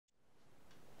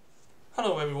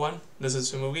Hello everyone, this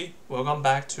is Sumugi. Welcome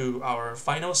back to our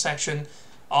final section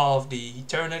of the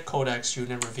Tyranid Codex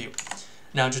unit review.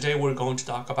 Now today we're going to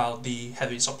talk about the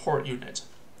heavy support unit.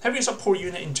 Heavy support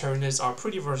unit in Tyranids are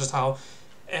pretty versatile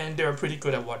and they're pretty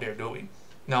good at what they're doing.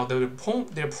 Now their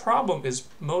problem is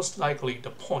most likely the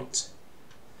point.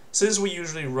 Since we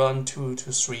usually run 2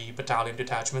 to 3 battalion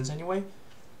detachments anyway,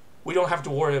 we don't have to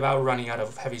worry about running out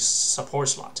of heavy support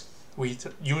slot. We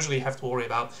usually have to worry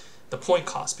about the point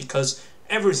cost because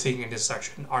everything in this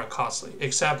section are costly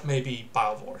except maybe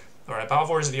Biovore. Alright,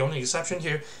 Biovore is the only exception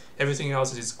here. Everything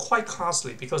else is quite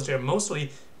costly because they're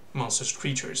mostly monstrous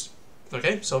creatures.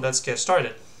 Okay, so let's get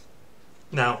started.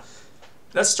 Now,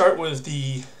 let's start with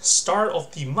the start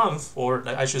of the month, or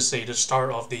I should say the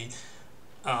start of the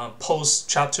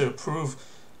post-chapter approved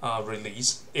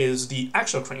release is the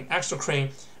Exocrine.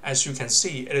 Exocrine, as you can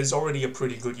see, it is already a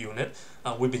pretty good unit.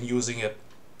 We've been using it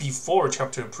before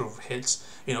chapter approved hits.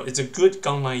 You know, it's a good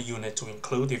gunline unit to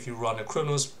include. If you run a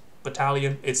Kronos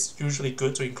battalion, it's usually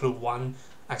good to include one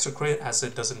Exocrine as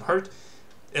it doesn't hurt.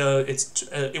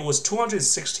 It was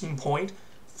 216 point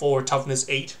for toughness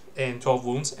 8 and 12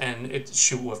 wounds, and it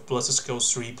shoot with Ballistic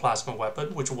Skills 3 plasma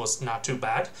weapon, which was not too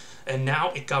bad. And now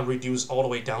it got reduced all the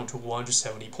way down to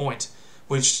 170 point,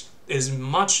 which is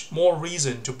much more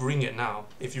reason to bring it now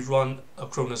if you run a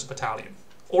Kronos battalion.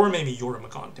 Or maybe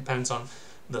Euromacon, depends on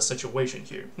the situation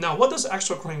here. Now, what does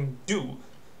Exocrine do?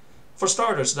 For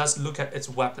starters, let's look at its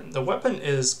weapon. The weapon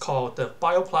is called the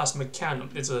Bioplasmic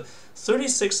Cannon. It's a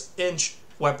 36-inch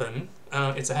weapon.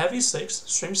 It's a heavy 6,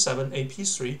 strength 7, AP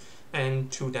 3, and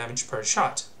 2 damage per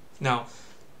shot. Now,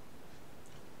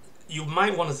 you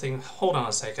might want to think, hold on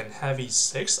a second, heavy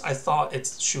 6? I thought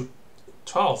it shoot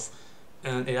 12,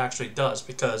 and it actually does,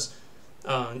 because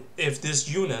if this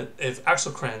unit, if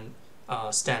Exocrine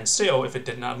stand still, if it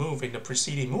did not move in the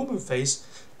preceding movement phase,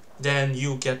 then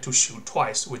you get to shoot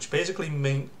twice, which basically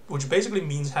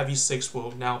means heavy 6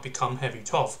 will now become heavy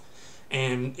 12.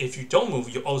 And if you don't move,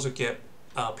 you also get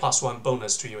 +1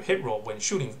 bonus to your hit roll when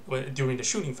shooting during the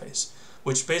shooting phase,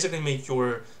 which basically make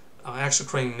your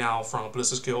Exocrine now from a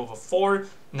ballistic skill of a 4,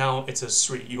 now it's a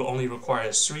 3. You only require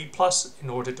a 3+ in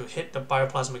order to hit the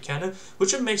Bioplasmic Cannon,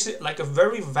 which makes it like a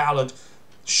very valid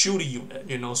shooting unit.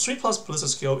 You know, 3+ ballistic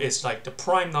skill is like the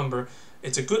prime number.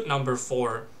 It's a good number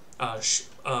for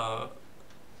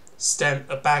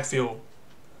backfield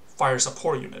fire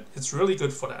support unit. It's really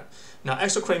good for that. Now,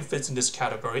 Exocrine fits in this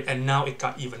category, and now it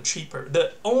got even cheaper.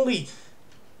 The only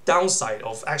downside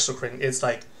of Exocrine is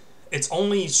like it's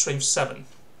only strength 7.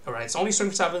 Alright, it's only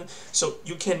strength 7, so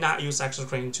you cannot use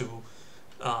Exocrine to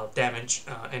damage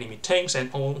enemy tanks, and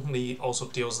only also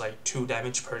deals like 2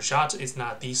 damage per shot. It's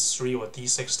not D3 or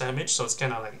D6 damage, so it's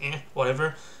kind of like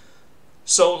whatever.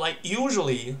 So like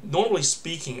usually, normally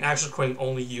speaking, Exocrine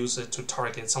only use it to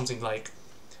target something like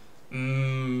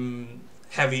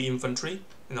heavy infantry.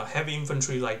 You know, heavy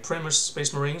infantry like Primus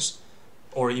Space Marines,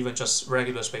 or even just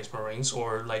regular Space Marines,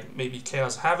 or like maybe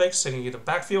Chaos Havoc sitting in the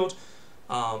backfield,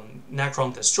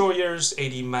 Necron Destroyers,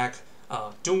 80 Mach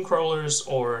Doom Crawlers,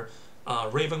 or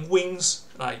Raven Wings,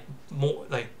 like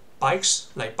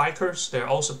bikers, they're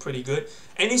also pretty good.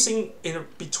 Anything in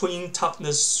between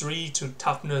toughness 3 to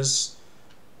toughness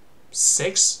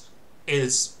 6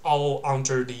 is all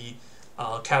under the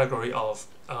category of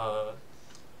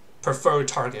preferred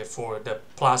target for the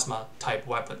plasma type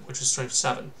weapon, which is strength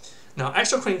 7. Now,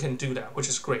 Exocrine can do that, which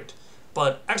is great,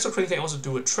 but Exocrine can also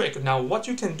do a trick. Now, what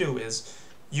you can do is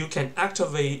you can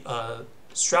activate a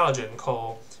stratagem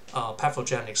called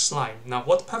Pathogenic Slime. Now,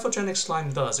 what Pathogenic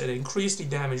Slime does, it increases the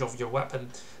damage of your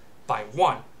weapon by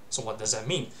 1. So what does that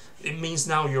mean? It means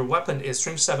now your weapon is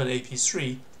strength 7 AP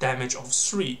 3, damage of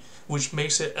 3, which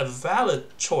makes it a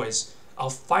valid choice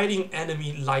of fighting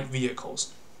enemy light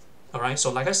vehicles. Alright,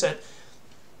 so like I said,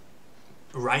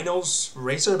 Rhinos,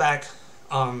 Razorback,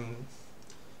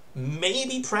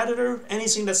 maybe Predator,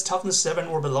 anything that's toughness 7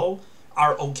 or below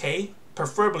are okay,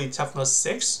 preferably toughness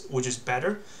 6, which is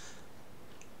better.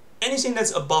 Anything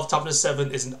that's above toughness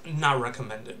 7 is not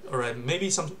recommended. Alright, maybe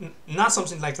not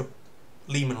something like a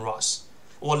Lehman Russ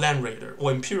or Land Raider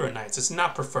or Imperial Knights. It's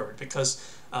not preferred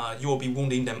because you will be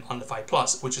wounding them on the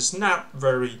 5+, which is not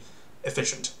very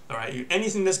efficient. Alright,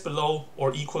 anything that's below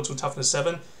or equal to toughness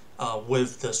 7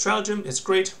 with the stratagem is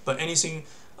great, but anything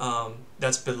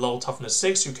that's below toughness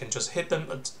 6, you can just hit them,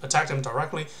 attack them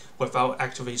directly without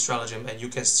activating stratagem, and you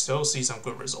can still see some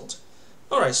good results.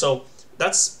 Alright, so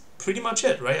that's pretty much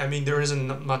it, right? I mean, there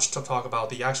isn't much to talk about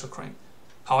the Exocrine.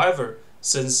 However,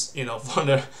 since, you know, from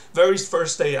the very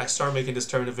first day I started making this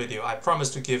Tyranid video, I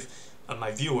promised to give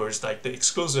my viewers like the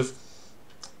exclusive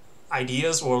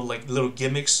ideas or like little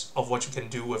gimmicks of what you can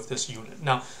do with this unit.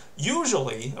 Now,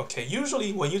 usually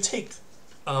when you take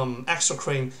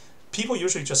Exocrine, people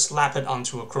usually just slap it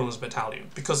onto a Kronos Battalion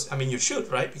because, I mean, you should,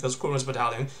 right? Because Kronos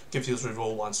Battalion gives you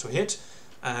reroll once to hit,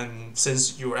 and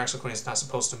since your Exocrine is not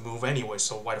supposed to move anyway,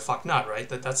 so why the fuck not, right?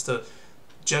 That's the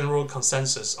general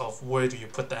consensus of where do you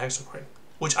put the Exocrine,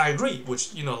 which I agree,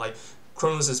 which, you know, like,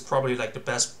 Kronos is probably like the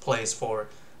best place for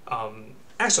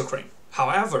Exocrine.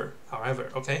 However,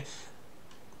 okay,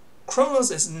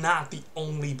 Kronos is not the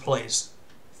only place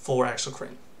for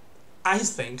Exocrine. I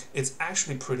think it's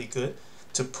actually pretty good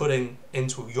to putting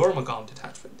into Jormungand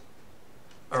detachment.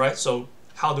 Alright, so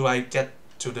how do I get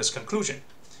to this conclusion?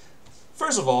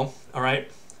 First of all,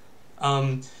 alright,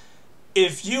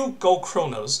 if you go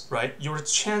Kronos, right,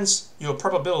 your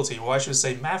probability, or I should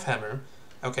say math hammer,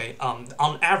 okay,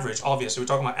 on average, obviously, we're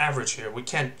talking about average here, we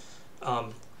can't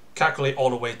calculate all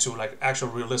the way to like actual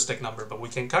realistic number, but we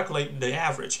can calculate the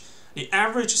average. The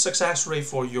average success rate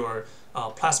for your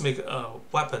plasmic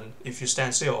weapon, if you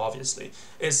stand still, obviously,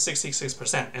 is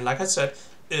 66%. And like I said,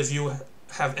 if you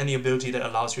have any ability that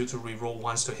allows you to reroll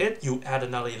once to hit, you add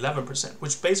another 11%,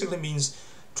 which basically means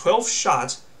 12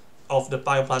 shots of the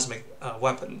bioplasmic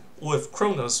weapon. With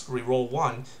Kronos reroll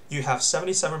 1, you have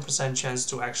 77% chance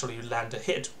to actually land a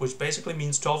hit, which basically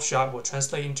means 12 shot will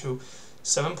translate into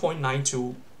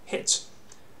 7.92 hits.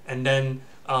 And then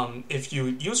if you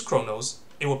use Kronos,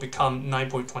 it will become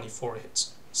 9.24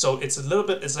 hits. So it's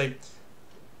like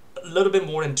a little bit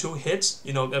more than 2 hits.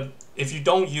 You know, if you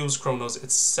don't use Kronos,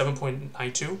 it's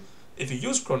 7.92. If you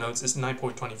use Kronos, it's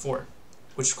 9.24,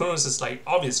 which Kronos is like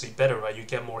obviously better, right? You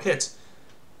get more hits.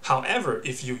 However,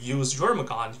 if you use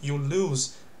Jormungand, you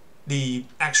lose the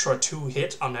extra 2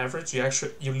 hit on average.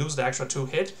 You lose the extra 2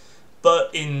 hit, but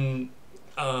in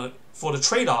for the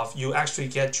trade-off, you actually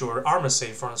get your armor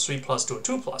save from a 3+ to a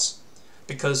 2+,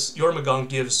 because Jormungand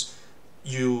gives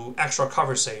you extra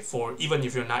cover save for even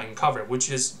if you're not in cover, which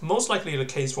is most likely the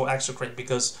case for Exocrine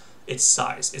because its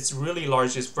size. It's really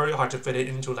large. It's very hard to fit it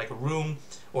into like a room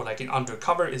or like an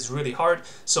undercover. It's really hard.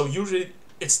 So usually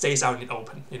it stays out in the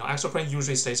open. You know, Exocrine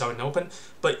usually stays out in the open.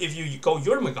 But if you go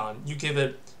Jormungand, you give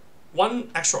it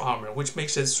 1 extra armor, which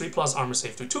makes it 3+ armor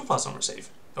save to 2+ armor save.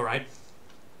 All right.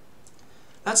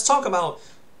 Let's talk about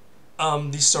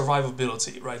the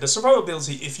survivability, right? The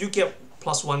survivability, if you get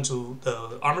 +1 to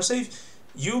the armor save,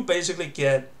 you basically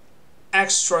get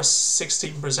extra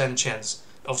 16% chance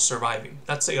of surviving.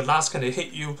 Let's say a last can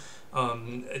hit you,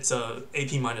 it's a AP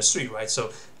 -3, right?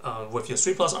 So with your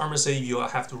 3+ armor save, you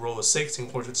have to roll a 6 in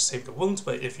order to save the wound.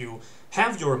 But if you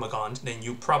have your Jormungand, then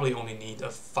you probably only need a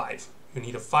 5. You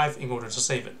need a 5 in order to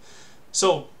save it.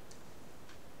 So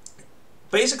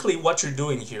basically what you're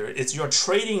doing here is you're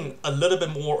trading a little bit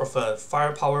more of a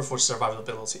firepower for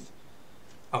survivability.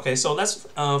 Okay, so let's,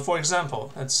 for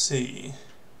example, let's see.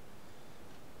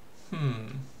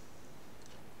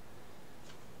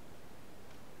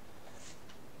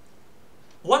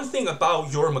 One thing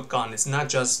about Jormungand is not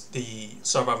just the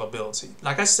survivability.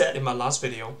 Like I said in my last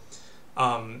video,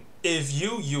 if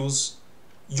you use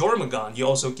Jormungand, you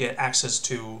also get access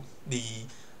to the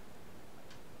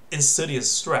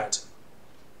Insidious Threat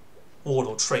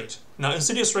Warlord trait. Now,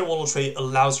 Insidious Threat Warlord trait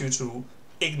allows you to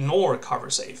ignore cover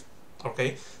save.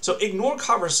 Okay, so ignore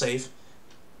cover save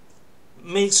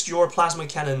makes your plasma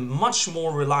cannon much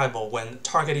more reliable when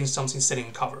targeting something sitting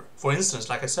in cover. For instance,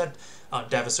 like I said,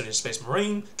 Devastating Space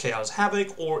Marine, Chaos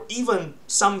Havoc, or even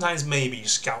sometimes maybe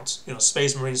Scouts. You know,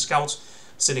 Space Marine Scouts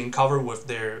sitting in cover with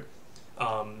their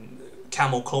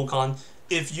camo cloak on.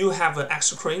 If you have an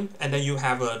Exocrine and then you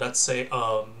have a, let's say,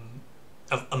 a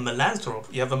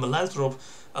Melanthrope, you have a Melanthrope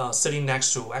sitting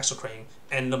next to Exocrine,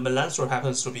 and the Melanthrope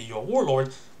happens to be your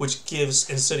Warlord, which gives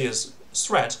Insidious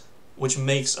Threat, which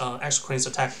makes Exocrine's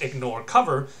attack ignore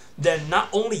cover, then not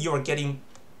only you're getting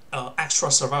extra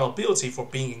survivability for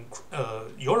being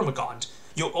Jormungand,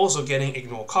 you're also getting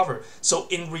ignore cover. So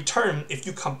in return, if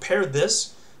you compare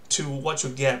this to what you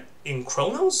get in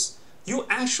Kronos, you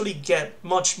actually get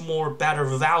much more better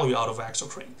value out of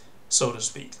Exocrine, so to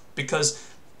speak, because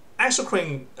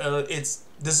Exocrine, it's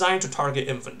designed to target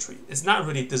infantry. It's not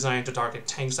really designed to target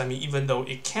tanks. I mean, even though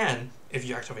it can, if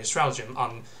you activate Stratagem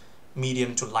on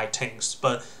medium to light tanks,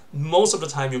 but most of the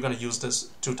time you're going to use this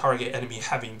to target enemy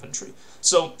heavy infantry.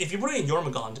 So if you put it in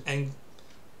Jormungand and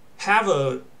have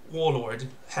a Warlord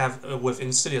with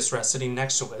Insidious Threat sitting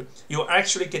next to it, you're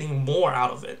actually getting more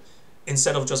out of it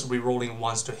instead of just rerolling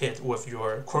once to hit with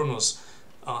your Kronos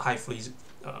High Fleet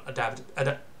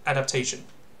adaptation.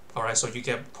 Alright, so you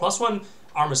get +1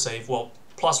 armor save. Well,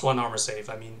 +1 armor save.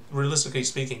 I mean, realistically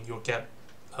speaking, you'll get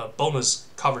a bonus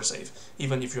cover save,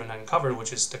 even if you're not in cover,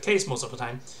 which is the case most of the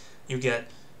time. you get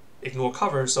ignore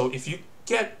cover. So if you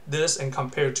get this and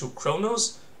compare to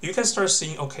Chronos, you can start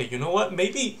seeing, okay, you know what,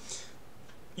 maybe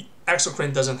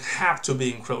Exocrine doesn't have to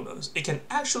be in Chronos. It can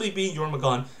actually be in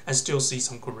Yormagon and still see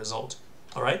some good result.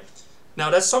 Alright? Now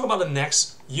let's talk about the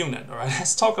next unit. Alright,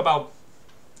 let's talk about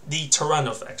the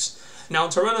Tyranid effects. Now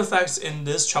Tyranid effects in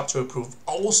this chapter approved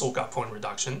also got point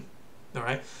reduction.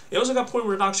 Alright? It also got point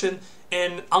reduction,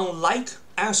 and unlike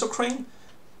Exocrine,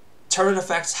 Tyranid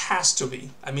effects has to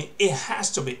be, it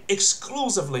has to be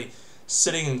exclusively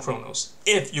sitting in Chronos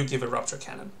if you give it Rupture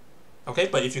Cannon. Okay,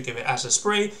 but if you give it as a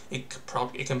spray, it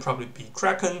can probably be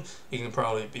Kraken, it can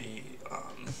probably be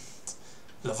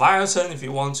Leviathan if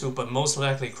you want to, but most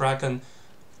likely Kraken,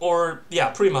 or yeah,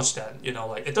 pretty much that. You know,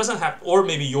 like it doesn't have, or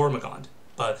maybe Yormagon.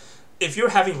 But if you're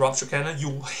having Rupture Cannon,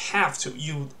 you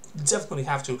definitely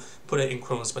have to put it in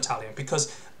Chronos Battalion,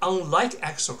 because unlike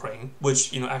Exocrine,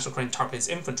 which, you know, Exocrine targets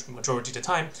infantry majority of the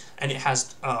time, and it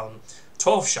has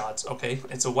 12 shots, okay?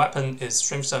 Its a weapon is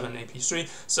Strength 7 AP3,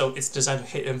 so it's designed to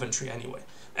hit infantry anyway,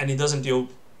 and it doesn't deal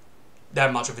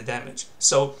that much of the damage.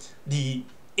 So the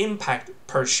impact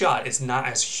per shot is not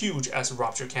as huge as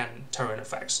Rupture Cannon Tyranid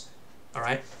effects,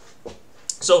 alright?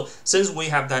 So since we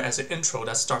have that as an intro,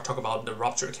 let's start talking about the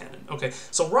Rupture Cannon. Okay,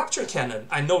 so Rupture Cannon,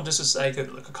 I know this is like a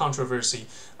controversy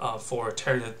for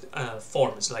Tyranid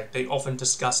forums. Like they often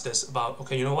discuss this about,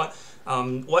 okay, you know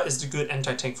what is the good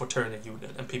anti-tank for Tyranid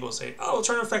unit? And people say, oh,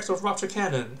 Tyranid effects of Rupture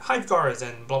Cannon, Hive Guards,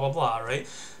 and blah blah blah, right?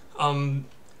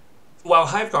 While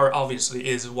Hive Guard obviously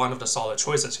is one of the solid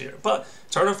choices here, but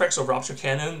Tyranid effects of Rupture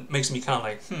Cannon makes me kind of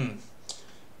like,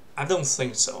 I don't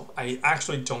think so. I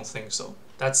actually don't think so.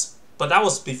 But that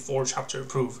was before chapter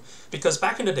approved, because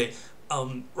back in the day,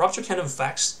 Rupture Cannon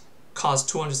effects cost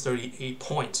 238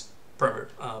 points per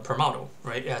model,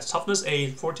 right? It has toughness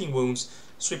 8, 14 wounds,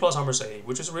 3+ armor save,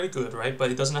 which is really good, right?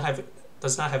 But it does not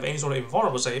have any sort of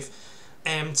invulnerable save,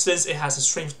 and since it has a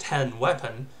strength 10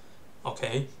 weapon,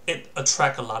 okay, it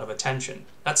attracts a lot of attention.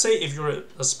 Let's say if you're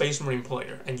a Space Marine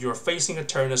player and you're facing a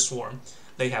Tyranid swarm,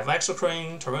 they have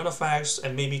Exocrine, Tyranid effects,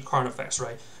 and maybe Karn effects,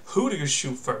 right? Who do you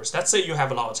shoot first? Let's say you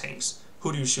have a lot of tanks.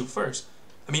 Who do you shoot first?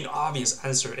 I mean, obvious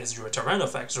answer is your Tyranid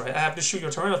effects, right? I have to shoot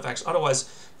your Tyranid effects,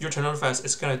 otherwise your Tyranid effects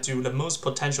is going to do the most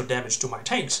potential damage to my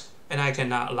tanks, and I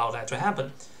cannot allow that to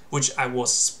happen, which I will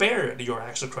spare your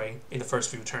Exocrine in the first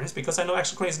few turns, because I know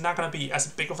Exocrine is not going to be as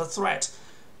big of a threat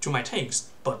to my tanks,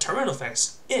 but Tyranid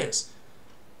effects is.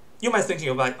 You might be thinking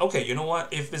about, okay, you know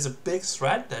what, if it's a big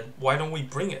threat, then why don't we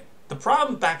bring it? The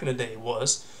problem back in the day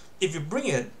was, if you bring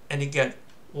it and you get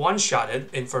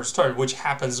one-shotted in first turn, which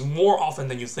happens more often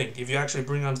than you think. If you actually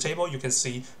bring it on the table, you can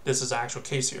see this is the actual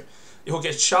case here. It will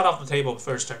get shot off the table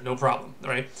first turn, no problem,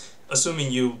 right? Assuming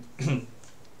you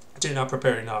did not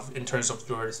prepare enough in terms of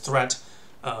your threat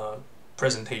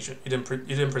presentation. You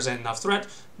didn't present enough threat,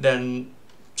 then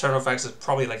Tyranid effects is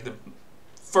probably like the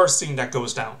first thing that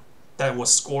goes down. That will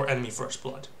score enemy first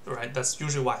blood, right? That's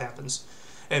usually what happens.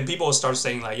 And people will start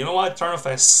saying like, you know what, Tyranid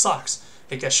effects sucks.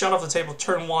 It gets shot off the table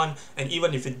turn 1, and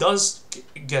even if it does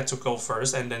get to go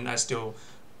first, and then I still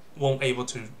won't able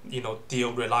to, you know,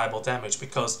 deal reliable damage,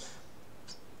 because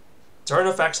Tyranid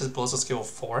effects is ballistic skill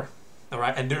 4,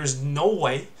 alright, and there is no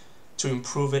way to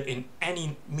improve it in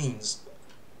any means,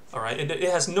 alright. It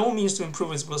has no means to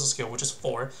improve its ballistic skill, which is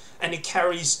 4, and it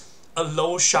carries a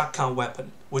low shot count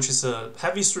weapon, which is a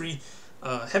heavy 3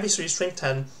 strength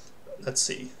 10. Let's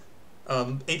see.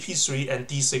 AP3 and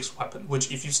D6 weapon,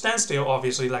 which if you stand still,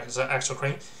 obviously like it's an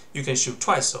Exocrine, you can shoot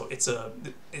twice, so it's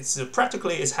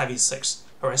practically it's heavy 6.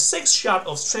 Alright, 6 shot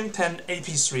of strength 10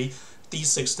 AP3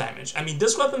 D6 damage. I mean,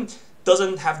 this weapon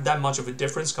doesn't have that much of a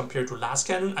difference compared to last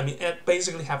cannon. I mean, it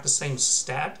basically have the same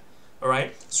stat.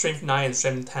 Alright, strength 9 and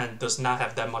strength 10 does not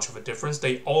have that much of a difference.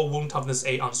 They all wound toughness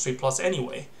 8 on 3+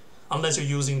 anyway, unless you're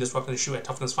using this weapon to shoot at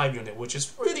toughness 5 unit, which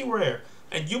is really rare,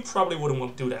 and you probably wouldn't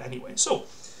want to do that anyway. So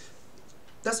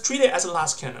let's treat it as a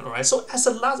last cannon, alright? So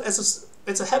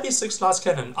it's a heavy 6 last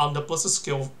cannon on the ballistic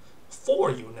skill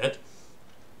 4 unit.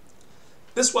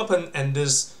 This weapon and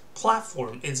this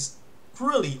platform is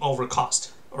really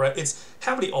overcost, alright? It's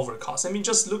heavily overcost. I mean,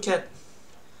 just look at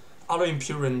other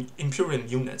Imperium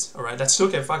units, alright? Let's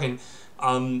look at fucking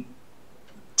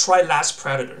Tri-Last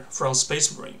Predator from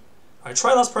Space Marine. Alright,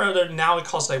 Tri-Last Predator now it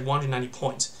costs like 190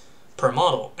 points per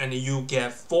model, and you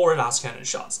get 4 last cannon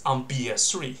shots on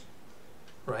BS3.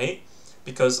 Right,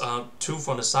 because 2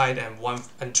 from the side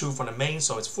and 2 from the main,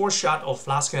 so it's 4 shot of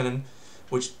last cannon,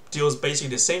 which deals basically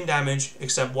the same damage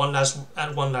except one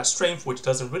less strength, which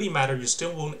doesn't really matter. You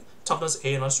still wound toughness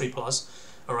 8 and 3+.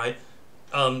 All right,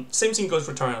 same thing goes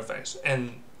for Tyranid effects,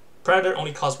 and Predator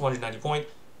only costs 190 point.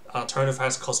 Tyranid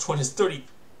effects costs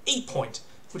 238 point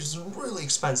which is really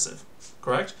expensive,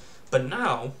 correct? But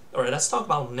now, alright, let's talk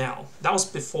about now. That was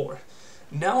before.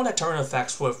 Now that turn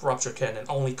effects with Rupture Cannon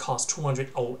only cost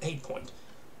 208 points,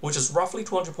 which is roughly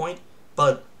 200 points,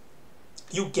 but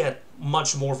you get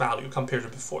much more value compared to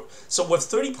before. So with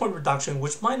 30 point reduction,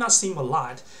 which might not seem a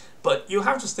lot, but you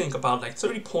have to think about like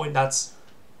 30 point, that's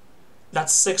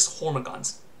 6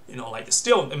 Hormiguns. You know, like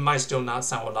still, it might still not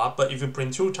sound a lot, but if you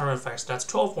bring 2 turn effects, that's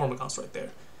 12 Hormiguns right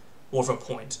there, worth a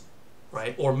point,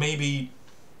 right? Or maybe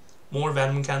more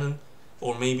Venom Cannon,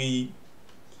 or maybe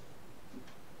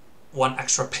 1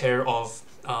 extra pair of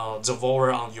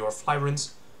Devourer on your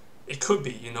Flyrants. It could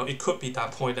be, you know, it could be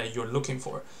that point that you're looking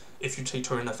for if you take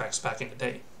turn effects back in the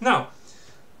day. Now,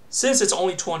 since it's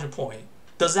only 200 points,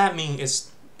 does that mean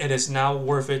it is now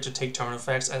worth it to take turn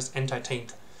effects as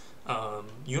anti-tank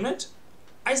unit?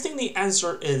 I think the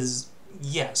answer is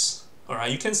yes. All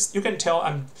right, you can tell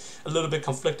I'm a little bit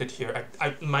conflicted here.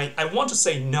 I want to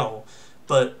say no,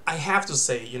 but I have to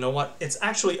say, you know what? It's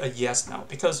actually a yes now,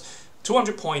 because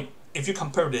 200 point. If you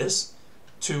compare this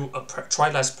to a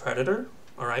Triless Predator,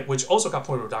 all right, which also got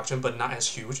point reduction but not as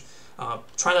huge.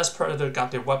 Triless Predator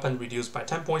got their weapon reduced by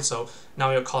 10 points, so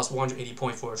now it costs 180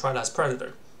 points for a Triless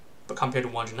Predator, but compared to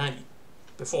 190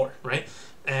 before, right?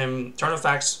 And turn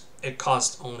effects, it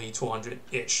costs only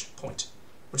 200-ish points,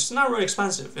 which is not really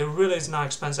expensive. It really is not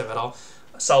expensive at all.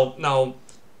 So now,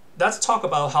 let's talk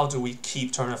about how do we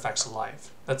keep turn effects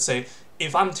alive. Let's say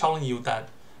if I'm telling you that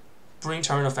bring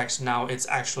turn effects now, it's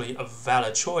actually a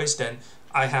valid choice, then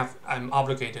I'm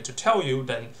obligated to tell you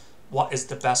then what is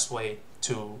the best way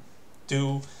to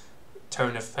do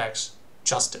turn effects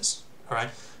justice. All right.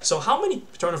 So how many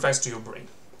turn effects do you bring?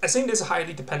 I think this is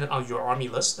highly dependent on your army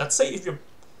list. Let's say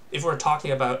if we're talking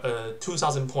about a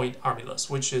 2,000 point army list,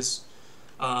 which is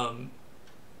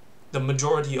the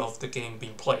majority of the game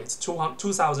being played. It's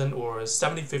 2,000 or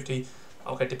 70-50.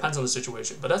 Okay, depends on the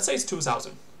situation. But let's say it's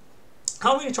 2,000.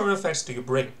 How many turn effects do you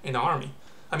bring in the army?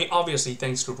 I mean, obviously,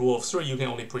 thanks to rule of 3, you can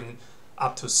only bring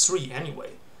up to 3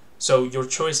 anyway. So your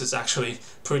choice is actually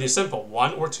pretty simple,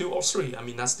 1 or 2 or 3. I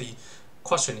mean, that's the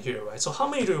question here, right? So how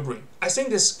many do you bring? I think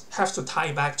this has to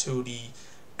tie back to the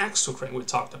exocrine we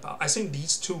talked about. I think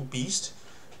these two beasts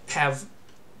have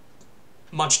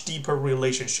much deeper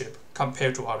relationship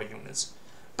compared to other units.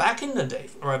 Back in the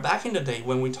day,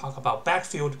 when we talk about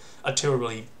backfield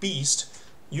artillery beast,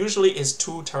 usually it's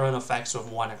 2 turn effects with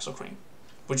 1 exocrine,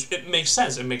 which it makes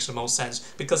sense. It makes the most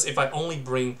sense, because if I only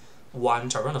bring 1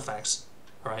 turn effects,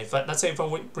 all right, let's say if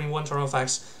I bring 1 turn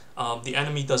effects, the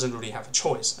enemy doesn't really have a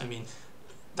choice. I mean,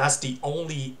 that's the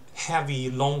only heavy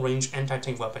long-range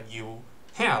anti-tank weapon you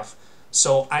have.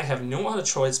 So I have no other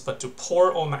choice but to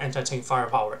pour all my anti-tank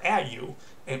firepower at you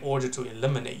in order to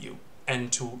eliminate you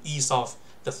and to ease off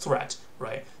the threat,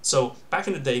 right? So back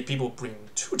in the day, people bring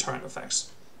 2 turn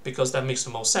effects, because that makes the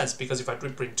most sense. Because if I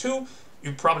bring 2,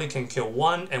 you probably can kill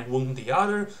 1 and wound the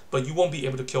other, but you won't be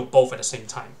able to kill both at the same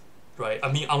time, right?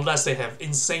 I mean, unless they have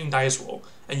insane dice roll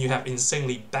and you have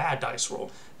insanely bad dice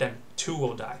roll, then 2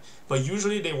 will die. But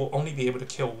usually they will only be able to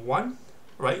kill 1,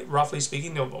 right? Roughly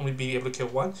speaking, they'll only be able to kill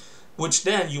 1, which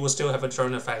then you will still have a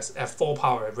turn effects at full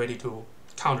power ready to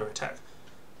counterattack.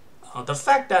 The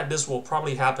fact that this will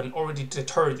probably happen already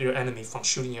deterred your enemy from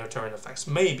shooting your turn effects.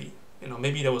 Maybe,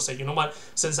 maybe they will say, you know what,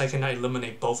 since I cannot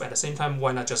eliminate both at the same time,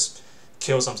 why not just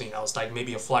kill something else, like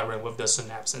maybe a Flyrant with the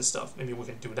synapse and stuff. Maybe we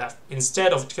can do that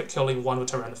instead of killing 1 with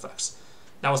turn effects.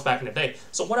 That was back in the day.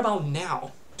 So what about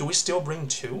now? Do we still bring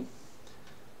 2?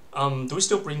 Do we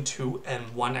still bring 2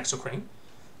 and 1 exocrine?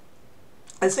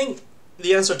 I think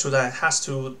the answer to that has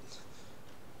to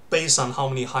based on how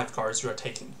many hive guards you are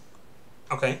taking.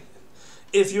 Okay,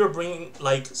 if you're bringing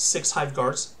like 6 hive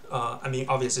guards, I mean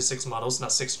obviously 6 models,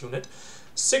 not 6 unit,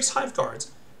 6 hive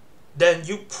guards, then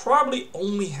you probably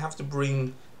only have to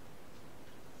bring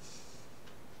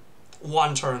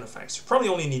 1 turn effects. You probably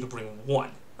only need to bring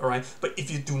 1. Alright, but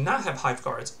if you do not have hive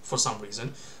guards for some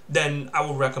reason, then I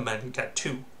would recommend get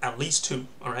 2, at least 2.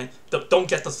 Alright, don't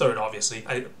get the 3rd, obviously.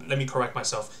 Let me correct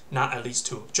myself. Not at least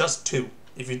 2, just 2.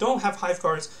 If you don't have hive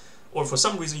guards, or for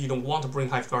some reason you don't want to bring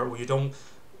hive guard,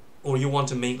 or you want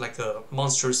to make like a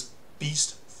monstrous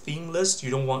beast theme list,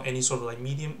 you don't want any sort of like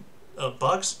medium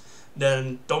bugs,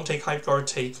 then don't take hive guard.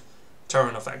 Take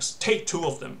turn effects. Take 2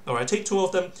 of them. Alright, take 2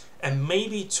 of them, and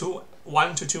maybe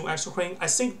 1 to 2 exocrine. I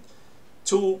think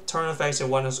 2 turn effects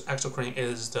and 1 exocrine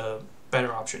is the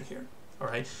better option here.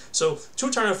 Alright, so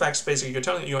 2 turn effects, basically you're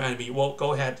telling your enemy, well,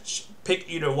 go ahead, pick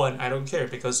either one, I don't care,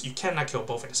 because you cannot kill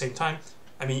both at the same time.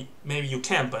 I mean, maybe you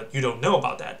can, but you don't know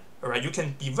about that. Alright, you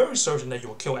can be very certain that you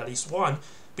will kill at least 1,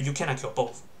 but you cannot kill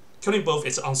both. Killing both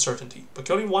is uncertainty, but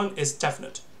killing 1 is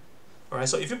definite. Alright,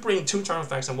 so if you bring 2 turn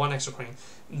effects and 1 exocrine,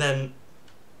 then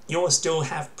you will still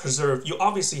have preserved. You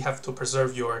obviously have to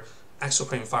preserve your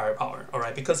exocrine firepower.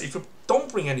 Alright, because if you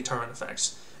don't bring any turn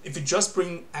effects, if you just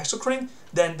bring exocrine,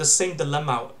 then the same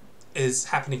dilemma is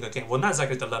happening again. Well, not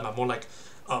exactly dilemma, more like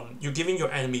you're giving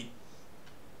your enemy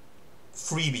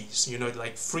freebies, you know,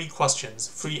 like free questions,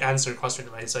 free answer question,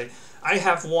 right? It's like, I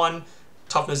have 1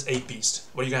 toughness 8 beast.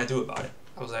 What are you gonna do about it?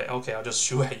 I was like, okay, I'll just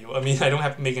shoot at you. I mean, I don't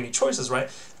have to make any choices, right?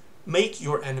 Make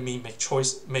your enemy make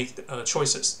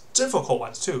choices, difficult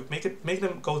ones too. Make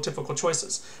them go difficult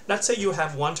choices. Let's say you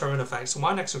have 1 turn effects,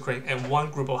 1 exocrine, and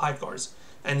 1 group of hive guards,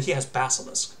 and he has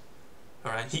basilisk.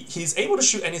 All right, he's able to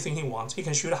shoot anything he wants. He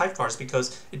can shoot hive guards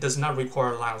because it does not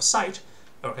require line of sight.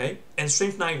 Okay, and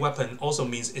strength 9 weapon also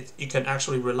means it can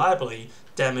actually reliably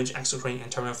damage exocrine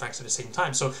and turn effects at the same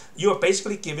time. So you are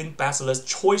basically giving basilisk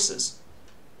choices,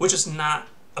 which is not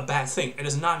a bad thing. It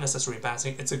is not necessarily a bad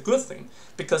thing. It's a good thing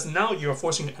because now you're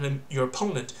forcing your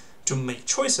opponent to make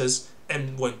choices,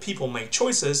 and when people make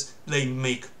choices, they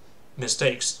make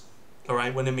mistakes. All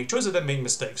right, when they make choices, they make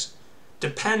mistakes.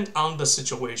 Depend on the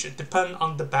situation, depend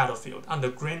on the battlefield, on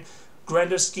the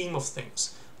grander scheme of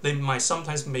things. They might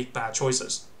sometimes make bad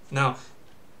choices. Now,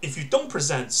 if you don't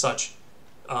present such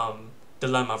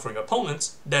dilemma for your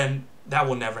opponents, then that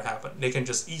will never happen. They can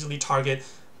just easily target,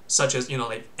 such as, you know,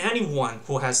 like anyone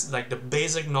who has like the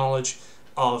basic knowledge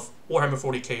of Warhammer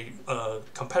 40k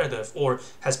competitive, or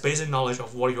has basic knowledge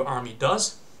of what your army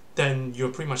does, then you're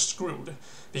pretty much screwed,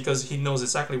 because he knows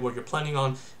exactly what you're planning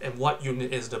on and what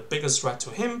unit is the biggest threat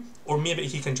to him. Or maybe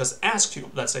he can just ask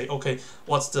you, let's say, okay,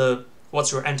 what's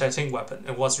your anti-tank weapon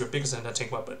and what's your biggest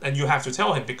anti-tank weapon, and you have to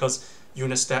tell him because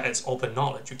unit stat is open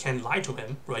knowledge. You can't lie to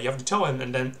him, right? You have to tell him,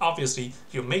 and then obviously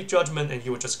you make judgment and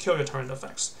you will just kill your turn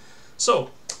effects.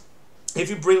 So if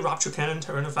you bring Rupture Cannon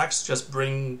turn effects, just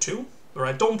bring 2,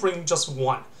 right? Don't bring just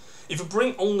 1. If you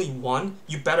bring only 1,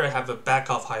 you better have a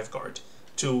backup hive guard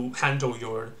to handle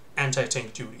your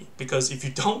anti-tank duty, because if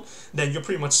you don't, then you're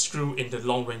pretty much screwed in the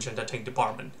long range anti-tank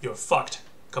department. You're fucked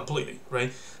completely,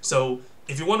 right? So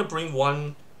if you want to bring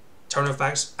 1 turn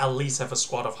effects, at least have a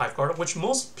squad of hive guard, which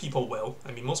most people will.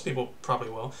 I mean, most people probably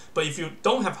will. But if you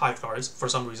don't have hive guards for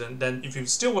some reason, then if you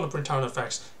still want to bring turn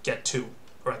effects, get 2.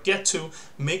 All right, get 2.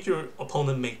 Make your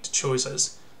opponent make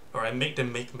choices. All right, make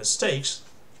them make mistakes.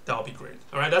 That'll be great.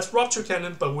 All right, that's Rupture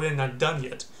Cannon, but we're not done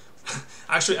yet.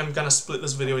 Actually, I'm gonna split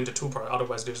this video into 2 parts.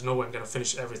 Otherwise, there's no way I'm gonna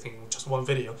finish everything in just 1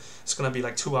 video. It's gonna be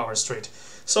like 2 hours straight.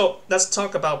 So let's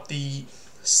talk about the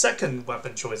second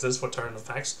weapon choices for turn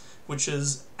effects, which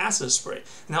is Acid Spray.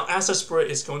 Now, Acid Spray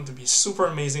is going to be super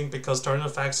amazing because turn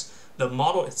effects, the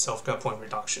model itself got point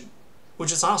reduction,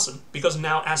 which is awesome because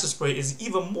now Acid Spray is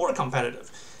even more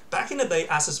competitive. Back in the day,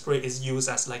 Acid Spray is used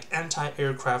as like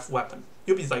anti-aircraft weapon.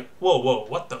 You'll be like, whoa,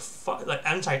 what the fuck? Like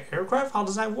anti-aircraft? How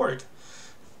does that work?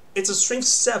 It's a strength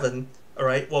 7. All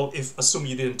right. Well, if assume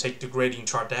you didn't take degrading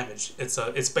chart damage,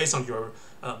 it's based on your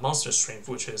monster strength,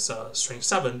 which is strength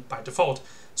 7 by default.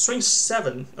 Strength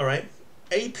 7. All right.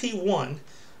 AP 1,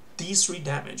 D3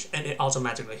 damage, and it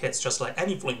automatically hits just like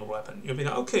any flamer weapon. You'll be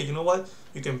like, okay, you know what?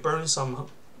 You can burn some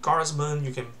guardsmen.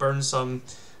 You can burn some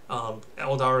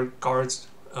Eldar guards,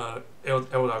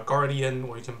 Eldar guardian,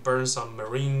 or you can burn some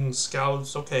marine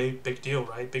scouts. Okay, big deal,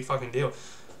 right? Big fucking deal.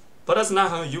 But that's not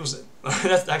how you use it.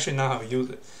 That's actually not how you use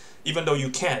it. Even though you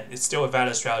can, it's still a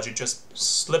valid strategy. Just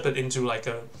slip it into like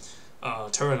a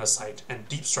Tyranid site and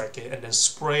deep strike it, and then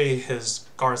spray his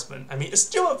guardsmen. I mean, it's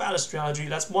still a valid strategy.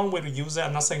 That's one way to use it.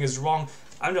 I'm not saying it's wrong.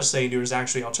 I'm just saying there's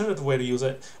actually an alternative way to use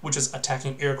it, which is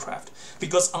attacking aircraft.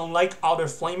 Because unlike other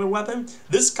flamer weapon,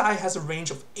 this guy has a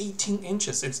range of 18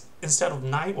 inches. It's instead of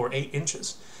 9 or 8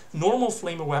 inches. Normal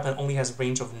flamer weapon only has a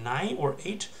range of 9 or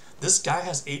 8. This guy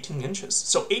has 18 inches.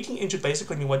 So 18 inches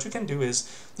basically means what you can do is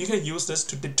you can use this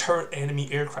to deter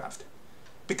enemy aircraft.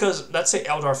 Because let's say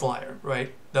Eldar Flyer,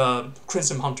 right? The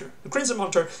Crimson Hunter. The Crimson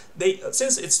Hunter,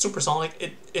 since it's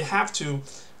supersonic, it have to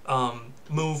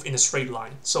move in a straight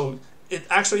line. So it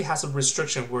actually has a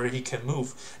restriction where he can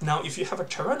move. Now, if you have a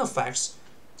terrain effects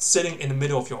sitting in the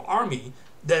middle of your army,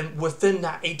 then within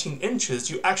that 18 inches,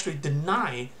 you actually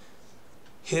deny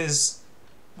his,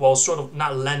 well, sort of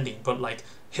not landing, but like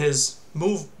his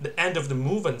move, the end of the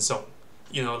movement zone.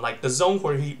 You know, like the zone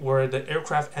where the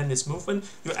aircraft ends its movement,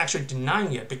 you're actually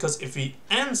denying it, because if he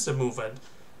ends the movement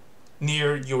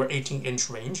near your 18-inch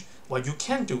range, what you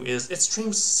can do is it's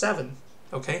strength 7.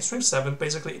 Okay, strength 7,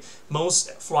 basically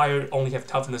most flyer only have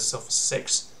toughness of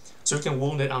 6, so you can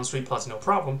wound it on 3+, no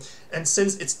problem. And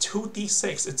since it's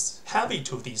 2d6, it's heavy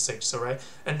 2d6, alright?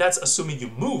 And that's assuming you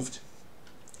moved,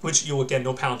 which you will get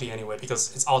no penalty anyway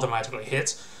because it's automatically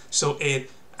hit. So it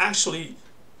actually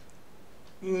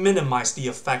minimize the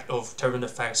effect of Tyranid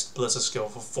effects ballistic skill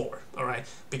for 4, alright?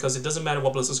 Because it doesn't matter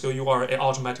what ballistic skill you are, it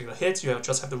automatically hits. You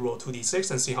just have to roll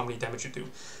 2d6 and see how many damage you do.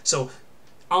 So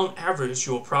on average,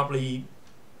 you'll probably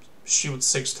shoot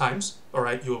 6 times,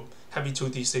 alright? You'll heavy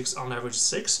 2d6 on average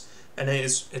 6. And then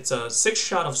it's a 6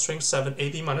 shot of strength 7,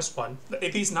 AP -1. The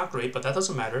AP is not great, but that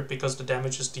doesn't matter because the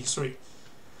damage is D3.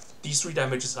 D3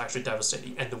 damage is actually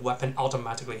devastating, and the weapon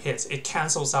automatically hits. It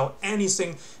cancels out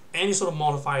anything, any sort of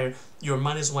modifier, your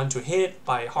 -1 to hit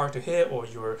by hard to hit, or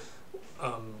your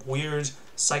weird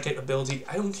psychic ability.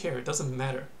 I don't care, it doesn't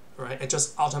matter, right? It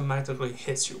just automatically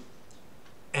hits you.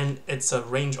 And it's a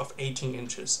range of 18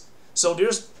 inches. So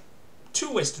there's 2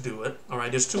 ways to do it,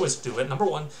 alright? There's 2 ways to do it. Number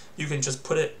 1, you can just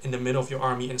put it in the middle of your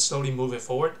army and slowly move it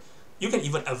forward. You can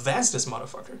even advance this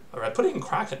motherfucker, alright? Put it in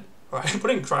Kraken, alright?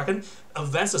 Put it in Kraken,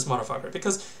 advance this motherfucker.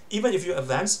 Because even if you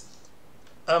advance,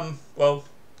 well,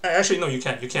 actually no, you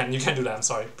can't do that, I'm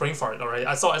sorry. Brain fart, alright?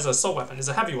 I saw it as a assault weapon, it's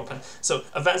a heavy weapon. So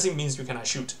advancing means you cannot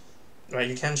shoot, right?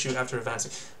 You can shoot after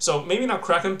advancing. So maybe not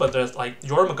Kraken, but there's like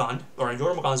Jormungand, alright?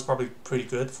 Jormungand is probably pretty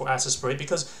good for acid spray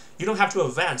because you don't have to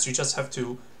advance, you just have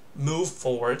to move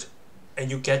forward,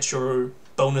 and you get your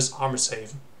bonus armor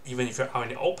save, even if you're out in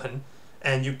the open,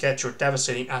 and you get your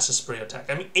devastating acid spray attack.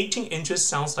 I mean, 18 inches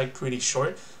sounds like pretty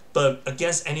short, but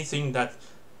against anything that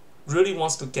really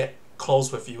wants to get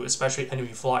close with you, especially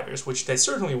enemy flyers, which they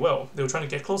certainly will, they're trying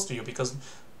to get close to you because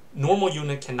normal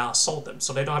unit cannot assault them,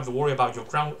 so they don't have to worry about your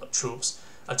ground troops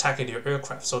attacking their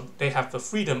aircraft, so they have the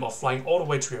freedom of flying all the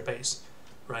way to your base,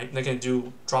 right? They can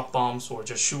do drop bombs or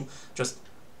just shoot, just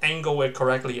angle it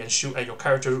correctly and shoot at your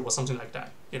character or something like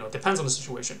that. You know, depends on the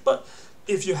situation. But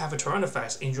if you have a Tyranid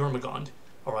effect in Jormungand,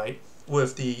 alright,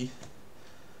 with the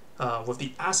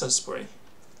acid spray,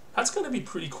 that's gonna be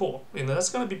pretty cool. You know,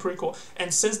 that's gonna be pretty cool.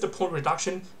 And since the point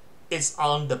reduction is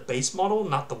on the base model,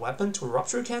 not the weapon to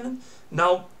rupture cannon,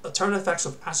 now the Tyranid effects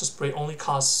of acid spray only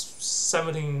costs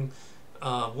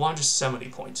 170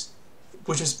 points,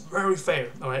 which is very fair.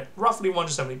 Alright, roughly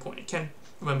 170 points. Can't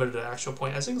remember the actual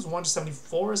point. I think it's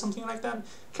 174 or something like that.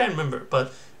 Can't remember,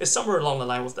 but it's somewhere along the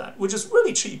line with that, which is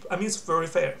really cheap. I mean, it's very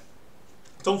fair.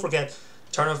 Don't forget,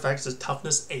 Tyranid effects is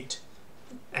toughness 8,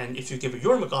 and if you give it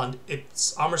Jormungand,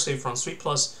 its armor save from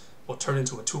 3+ will turn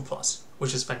into a 2+,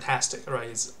 which is fantastic, right?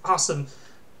 It's awesome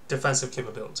defensive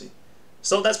capability.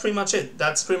 So that's pretty much it.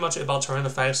 That's pretty much it about Tyranid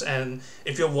effects. And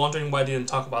if you're wondering why I didn't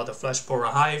talk about the Flesh Borer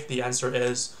Hive, the answer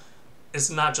is, it's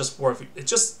not just worthy.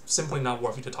 It's just simply not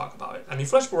worthy to talk about it. I mean,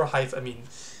 Flesh Borer Hive, I mean,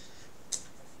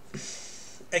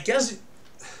 I guess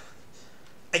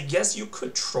you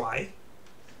could try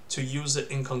to use it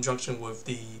in conjunction with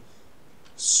the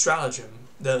stratagem,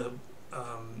 the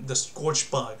Scorch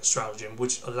Bug stratagem,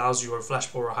 which allows your Flesh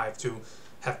Borer Hive to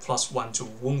have +1 to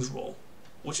wound roll,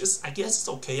 which is, I guess it's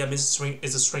okay. I mean,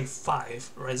 it's a strength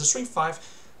 5, right? It's a strength 5,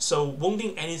 so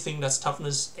wounding anything that's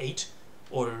toughness 8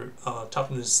 or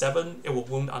toughness 7, it will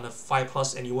wound on a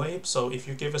 5+ anyway. So if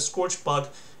you give a Scorch Bug,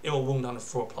 it will wound on a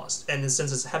 4+. And then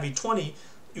since it's heavy 20,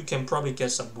 you can probably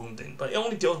get some wounding, but it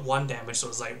only deals 1 damage, so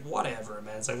it's like whatever,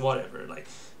 man. It's like whatever. Like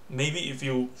maybe if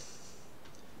you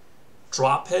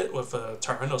drop it with a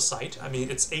Tyranid sight, I mean,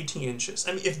 it's 18 inches.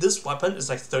 I mean, if this weapon is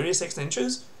like 36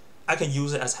 inches, I can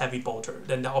use it as heavy bolter,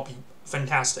 then that'll be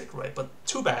fantastic, right? But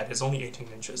too bad it's only 18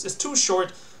 inches. It's too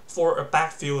short for a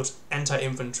backfield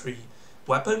anti-infantry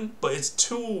weapon, but it's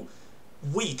too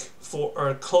weak for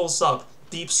a close-up,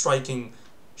 deep-striking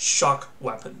shock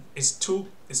weapon. It's too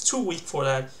weak for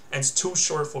that, and it's too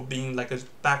short for being like a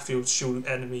backfield shoot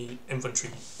enemy infantry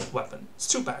weapon. It's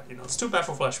too bad, you know. It's too bad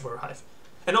for Flesh Borer Hive.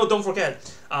 And oh, don't forget,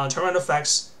 Tyranid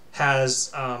effects has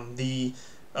the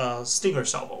Stinger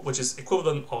Salvo, which is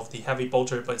equivalent of the heavy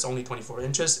bolter, but it's only 24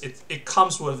 inches. It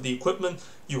comes with the equipment.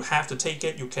 You have to take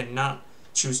it. You cannot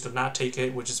choose to not take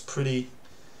it, which is pretty.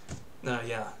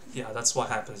 Yeah, that's what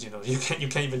happens. You know, you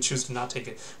can't even choose to not take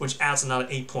it, which adds another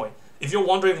 8 point. If you're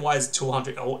wondering why it's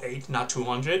 208, not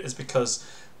 200, it's because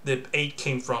the 8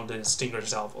 came from the Stinger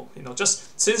Salvo. You know,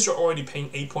 just since you're already paying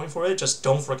 8 points for it, just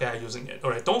don't forget using it.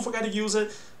 Alright, don't forget to use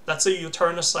it. Let's say you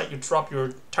turn aside, you drop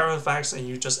your Tyranid effects, and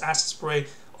you just acid spray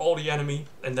all the enemy,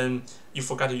 and then you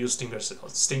forgot to use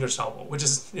Stinger Salvo, which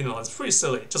is, you know, it's pretty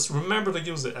silly. Just remember to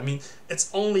use it. I mean, it's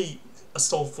only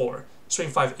Assault 4,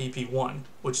 Strength 5 AP 1,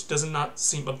 which does not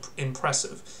seem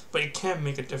impressive, but it can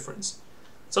make a difference.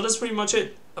 So that's pretty much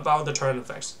it about the Tyranid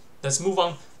effects. Let's move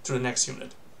on to the next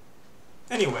unit.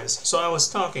 Anyways, so I was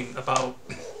talking about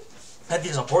heavy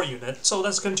support unit, so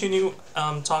let's continue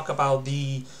talk about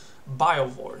the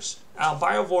Biovores.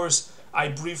 Biovores, I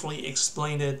briefly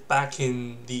explained it back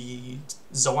in the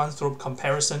Zoanthrope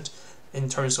comparison in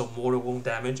terms of mortal wound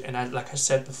damage, and like I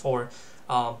said before,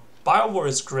 Biovore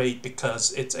is great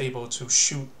because it's able to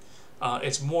shoot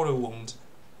its mortal wound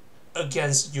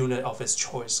against unit of its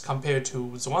choice, compared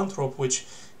to Zoanthrope, which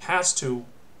has to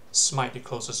smite the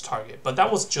closest target. But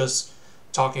that was just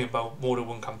talking about mortal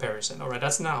wound comparison. Alright,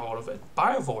 that's not all of it.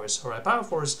 Biovores, alright,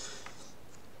 Biovores,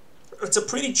 it's a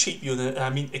pretty cheap unit. I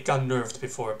mean, it got nerfed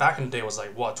before. Back in the day, it was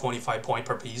like, what, 25 points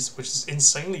per piece, which is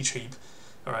insanely cheap,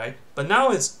 alright? But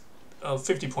now it's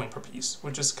 50 points per piece,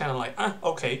 which is kind of like,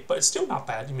 okay, but it's still not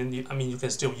bad. I mean, you can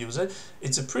still use it.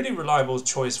 It's a pretty reliable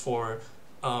choice for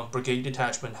brigade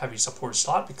detachment heavy support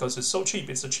slot because it's so cheap.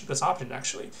 It's the cheapest option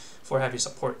actually for heavy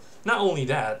support. Not only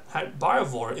that,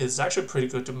 Biovore is actually pretty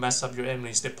good to mess up your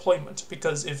enemy's deployment,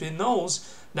 because if it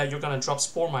knows that you're gonna drop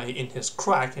Spore Mine in his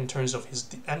crack in terms of his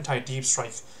anti-deep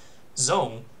strike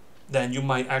zone, then you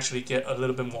might actually get a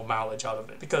little bit more mileage out of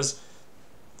it, because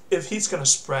if he's gonna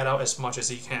spread out as much as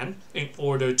he can in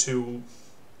order to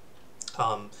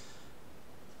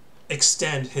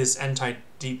extend his anti-deep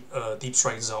deep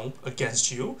strike zone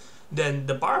against you, then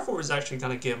the Biovore is actually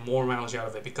gonna get more mileage out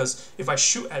of it. Because if I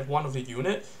shoot at one of the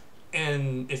unit,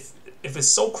 and if it's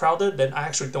so crowded, then I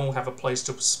actually don't have a place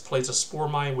to place a Spore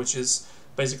Mine, which is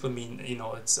basically mean, you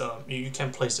know, it's you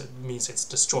can't place it, means it's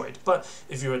destroyed. But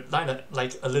if you're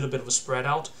like a little bit of a spread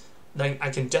out, then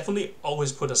I can definitely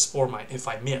always put a Spore Mine if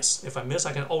I miss. If I miss,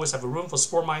 I can always have a room for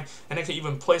Spore Mine, and I can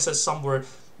even place it somewhere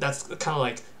that's kind of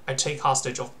like I take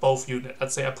hostage of both units.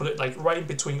 Let's say I put it like right in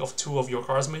between of two of your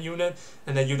guardsman unit,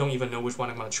 and then you don't even know which one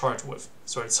I'm gonna charge with.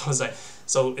 So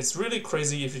it's really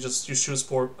crazy if you shoot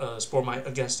Spore Mine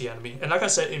against the enemy. And like I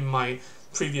said in my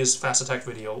previous fast attack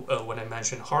video, when I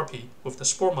mentioned Harpy with the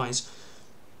Spore Mines.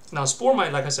 Now Spore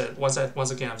Mine, like I said, once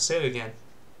again, I'll say it again.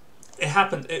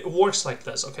 It works like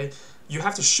this, okay? You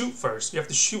have to shoot first. You have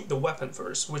to shoot the weapon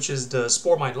first, which is the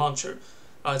Spore Mine launcher.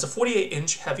 It's a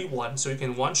 48-inch heavy one, so you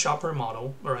can one shot per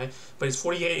model, alright? But it's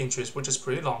 48 inches, which is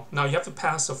pretty long. Now you have to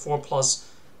pass a 4+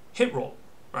 hit roll,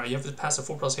 right? You have to pass a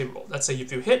 4+ hit roll. Let's say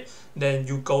if you hit, then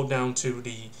you go down to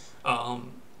the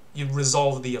you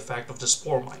resolve the effect of the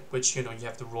Spore Mine, which, you know, you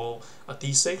have to roll a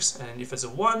d6, and if it's a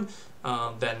 1,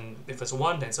 then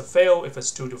it's a fail. If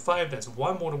it's 2 to 5, then it's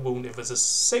 1 mortal wound. If it's a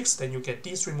 6, then you get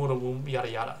d3 mortal wound, yada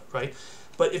yada, right?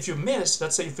 But if you miss,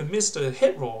 let's say if you miss the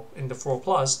hit roll in the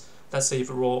 4+, let's say if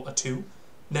you roll a 2,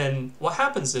 then what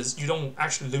happens is you don't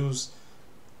actually lose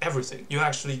everything. You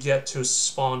actually get to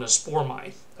spawn a Spore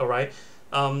Mine, alright?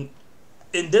 In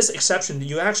this exception,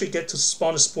 you actually get to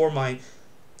spawn a Spore Mine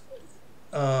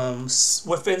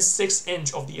within 6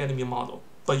 inches of the enemy model,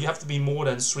 but you have to be more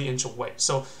than 3 inches away.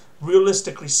 So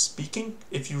realistically speaking,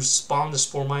 if you spawn the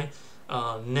Spore Mine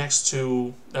next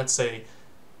to, let's say,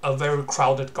 a very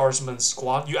crowded guardsman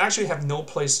squad, you actually have no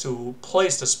place to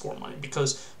place the Spore Mine,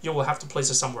 because you will have to place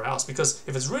it somewhere else. Because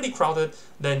if it's really crowded,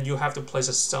 then you have to place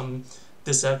it some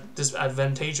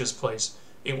disadvantageous place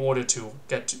in order to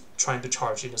get to trying to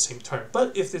charge in the same turn.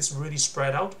 But if it's really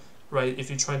spread out, right, if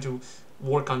you're trying to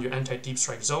work on your anti-deep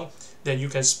strike zone, then you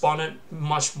can spawn it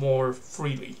much more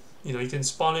freely. You know, you can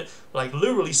spawn it like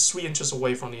literally 3 inches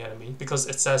away from the enemy, because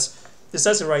it says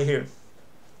it right here.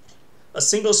 A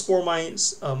single Spore Mine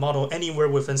model anywhere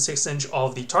within 6 inches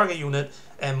of the target unit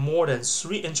and more than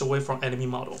 3 inches away from enemy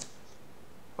model.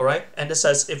 Alright, and it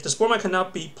says if the Spore Mine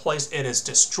cannot be placed, it is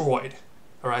destroyed.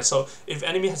 Alright, so if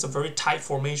enemy has a very tight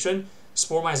formation,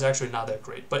 Spore Mine is actually not that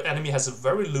great. But enemy has a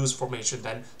very loose formation,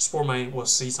 then Spore Mine will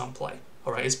see some play.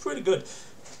 Alright, it's pretty good.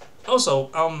 Also,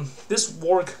 this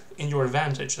work in your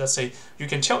advantage. Let's say you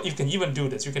can even do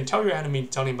this. You can tell your enemy,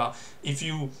 telling about if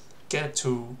you get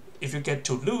to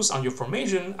lose on your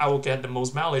formation, I will get the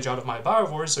most mileage out of my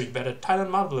Biovore, so you better tighten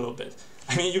them up a little bit.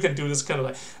 I mean, you can do this kind of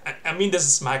like, I mean, this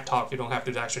is smack talk, you don't have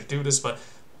to actually do this, but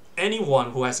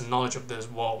anyone who has knowledge of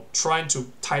this will try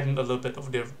to tighten a little bit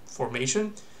of their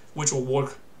formation, which will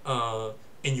work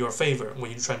in your favor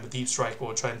when you're trying to deep strike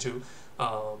or trying to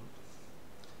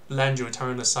land your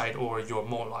Tyranid side or your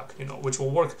Moloch, you know, which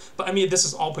will work. But I mean, this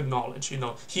is open knowledge, you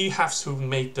know, he has to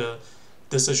make the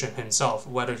decision himself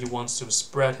whether he wants to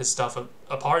spread his stuff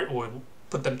apart or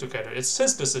put them together. It's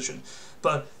his decision.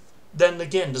 But then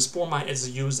again, the Spore Mine is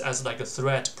used as like a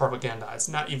threat propaganda. It's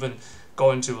not even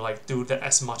going to like do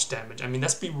as much damage. I mean,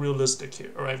 let's be realistic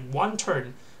here. All right, one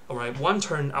turn.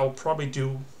 I'll probably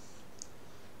do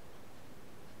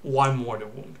 1 mortal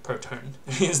wound per turn.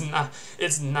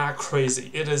 It's not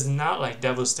crazy. It is not like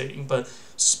devastating. But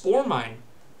Spore Mine.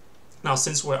 Now,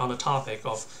 since we're on the topic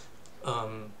of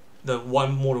the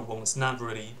 1 mortal wound is not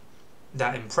really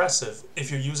that impressive.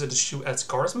 If you use it to shoot as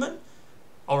guardsman,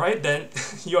 alright, then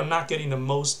you're not getting the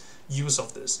most use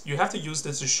of this. You have to use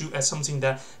this to shoot at something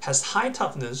that has high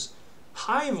toughness,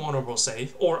 high invulnerable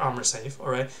save or armor save,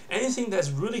 alright? Anything that's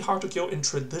really hard to kill in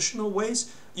traditional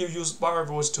ways, you use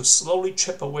Baravours to slowly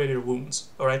chip away their wounds,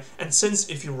 alright? And since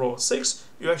if you roll a 6,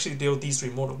 you actually deal these 3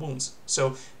 mortal wounds.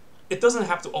 So it doesn't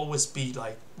have to always be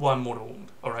like 1 mortal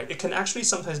wound, alright? It can actually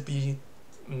sometimes be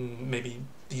maybe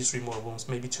these 3 mortal wounds,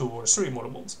 maybe 2 or 3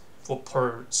 mortal wounds for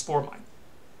per spore mine.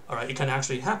 Alright, it can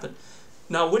actually happen.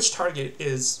 Now, which target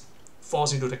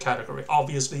falls into the category?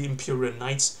 Obviously, Imperial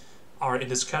Knights are in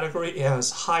this category. It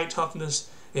has high toughness,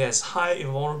 it has high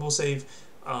invulnerable save,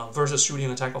 versus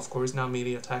shooting attack, of course, not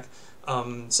melee attack.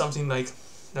 Something like,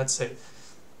 let's say,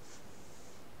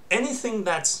 anything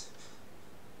that's,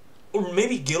 or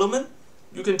maybe Guilliman.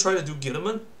 You can try to do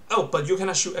Guilliman. Oh, but you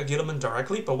cannot shoot at Guilliman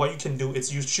directly, but what you can do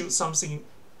is you shoot something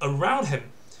around him.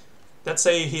 Let's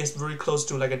say he is very close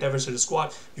to like a devastator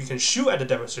squad. You can shoot at the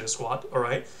devastator squad,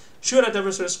 alright? Shoot at the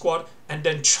devastator squad and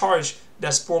then charge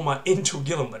that spore mine into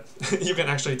Guilliman. You can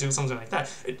actually do something like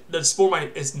that. The spore mine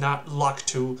is not locked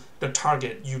to the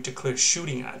target you declare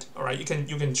shooting at, alright? You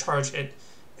can charge at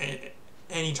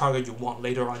any target you want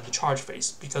later on in the charge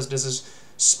phase, because this is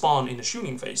spawn in the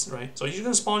shooting phase, right? So you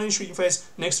can spawn in the shooting phase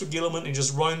next to Guilliman and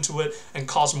just run into it and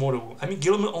cause mortal wound. I mean,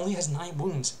 Guilliman only has 9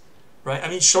 wounds. Right? I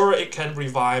mean, sure, it can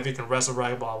revive, it can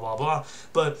resurrect, blah, blah, blah.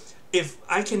 But if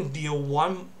I can deal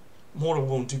 1 mortal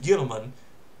wound to Guilliman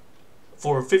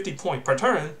for 50 points per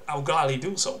turn, I'll gladly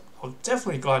do so. I'll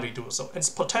definitely gladly do so. And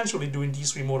it's potentially doing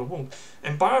these 3 mortal wounds.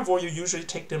 And Baravour, you usually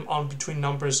take them on between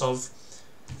numbers of...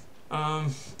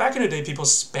 back in the day, people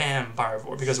spam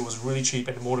Baravour because it was really cheap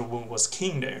and the mortal wound was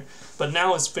king there. But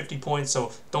now it's 50 points,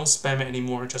 so don't spam it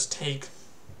anymore. Just take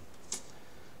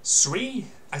 3,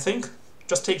 I think.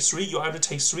 Just take 3. You either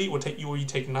take 3 or you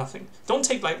take nothing. Don't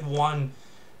take like 1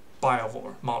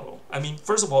 Baravour model. I mean,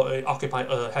 first of all, it occupies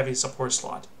a heavy support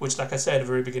slot, which, like I said at the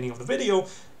very beginning of the video,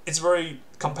 it's very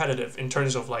competitive in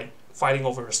terms of like fighting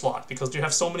over a slot, because you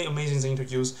have so many amazing things to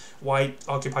use. Why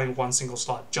occupying 1 single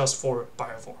slot just for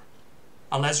Baravour?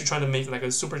 Unless you're trying to make like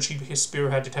a super cheap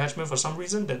spearhead detachment for some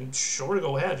reason, then sure,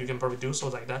 go ahead. You can probably do so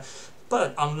like that.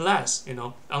 But unless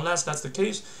that's the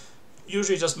case,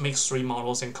 usually just make 3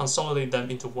 models and consolidate them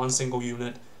into 1 single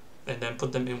unit, and then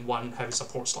put them in 1 heavy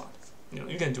support slot.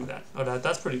 You can do that.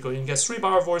 That's pretty good. You can get 3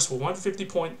 Baravours for 150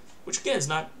 point, which again is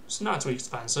not too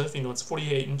expensive. It's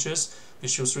 48 inches. You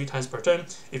shoot 3 times per turn.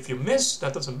 If you miss,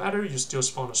 that doesn't matter. You still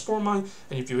spawn a spore mine,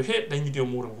 and if you hit, then you deal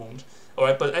mortal wound.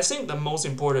 Alright, but I think the most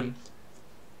important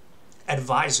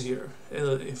advice here,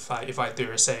 if I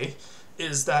dare say,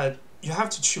 is that you have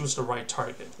to choose the right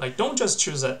target. Like, don't just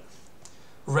choose a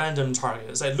random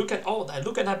targets. Look at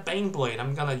that Bane Blade.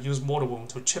 I'm gonna use mortal wound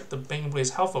to chip the Bane Blade's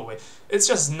health away. It's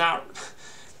just not.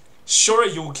 Sure,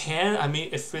 you can. I mean,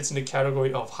 it fits in the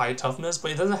category of high toughness, but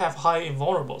it doesn't have high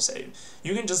invulnerable save.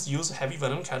 You can just use heavy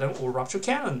venom cannon or rupture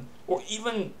cannon, or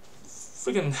even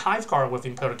freaking hive guard with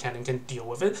imperial cannon can deal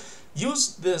with it.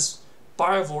 Use this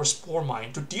Baravour spore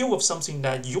mine to deal with something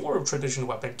that your traditional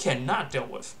weapon cannot deal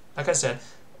with. Like I said,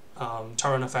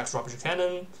 Tyranid effects rupture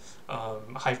cannon.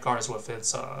 Hive guards with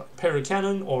its parry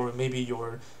cannon, or maybe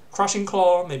your crushing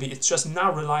claw. Maybe it's just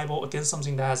not reliable against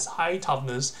something that has high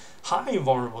toughness, high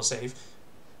invulnerable save,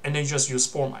 and then you just use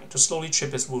spore mine to slowly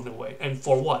chip its wound away. And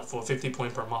for what? For 50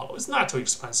 points per model. It's not too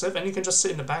expensive, and you can just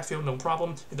sit in the backfield, no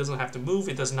problem. It doesn't have to move.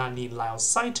 It does not need loud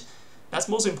sight. That's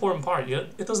the most important part.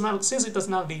 Since it does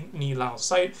not need loud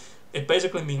sight, it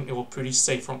basically means it will be pretty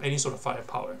safe from any sort of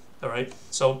firepower. All right,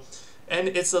 so. And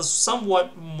it's a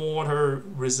somewhat mortar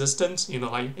resistant,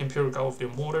 like Imperial Guard with their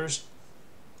mortars.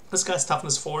 This guy's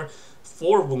toughness 4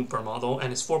 wound per model,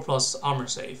 and it's 4+ armor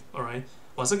save. Alright.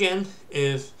 Once again,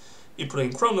 if you put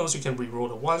in Chronos, you can reroll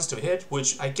the 1s to hit,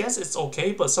 which I guess it's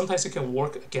okay, but sometimes it can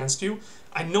work against you.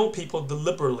 I know people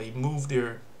deliberately move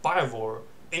their Baravour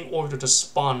in order to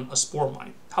spawn a spore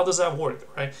mine. How does that work,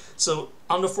 right? So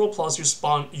on the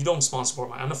 4+, you don't spawn spore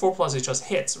mine. On the 4+, it just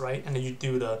hits, right? And then you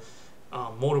do the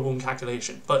mortal wound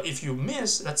calculation. But if you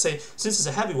miss, let's say, since it's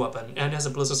a heavy weapon and it has a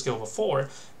ballistic skill of 4,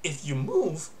 if you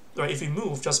move, right? If you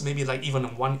move just maybe like even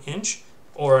 1 inch,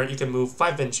 or you can move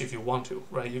 5 inch if you want to,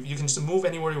 right? You can just move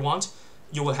anywhere you want.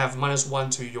 You will have -1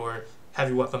 to your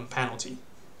heavy weapon penalty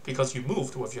because you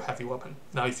moved with your heavy weapon.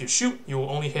 Now, if you shoot, you will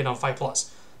only hit on 5+.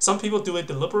 Some people do it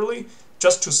deliberately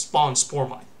just to spawn spore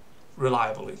mine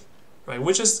reliably, right?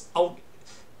 Which is,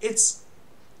 it's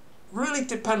really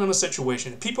depend on the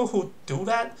situation. People who do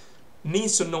that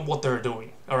needs to know what they're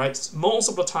doing. Alright, most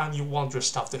of the time you want your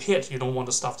stuff to hit. You don't want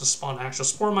the stuff to spawn actual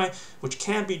spore mine, which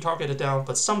can be targeted down,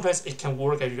 but sometimes it can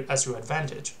work as your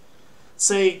advantage.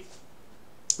 Say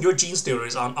your gene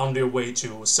stealers are on their way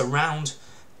to surround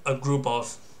a group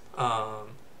of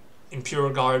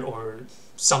Imperial Guard or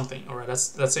something. All right,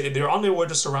 let's say they're on their way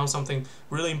to surround something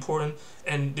really important,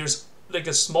 and there's like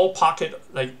a small pocket,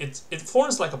 like it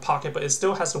forms like a pocket, but it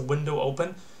still has the window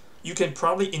open. You can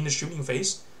probably in the shooting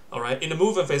phase, all right. In the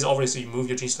movement phase, obviously you move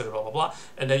your G-Splitter, blah blah blah,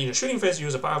 and then in the shooting phase, you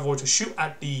use a Biovoid to shoot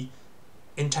at the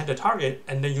intended target,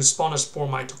 and then you spawn a Spore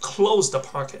Mine to close the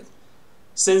pocket.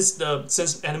 Since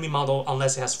enemy model,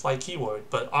 unless it has flight keyword,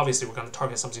 but obviously we're going to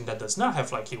target something that does not have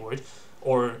flight keyword,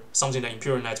 or something that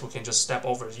Imperial Knights can just step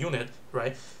over the unit,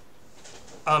 right?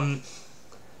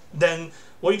 Then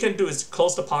what you can do is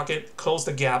close the pocket, close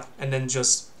the gap, and then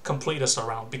just complete a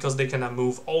surround, because they cannot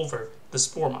move over the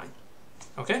Spore Mine.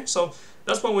 Okay, so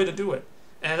that's one way to do it.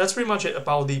 And that's pretty much it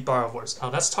about the Biovoids. Now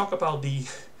let's talk about the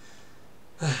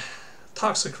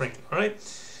Toxic Ring, alright?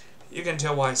 You can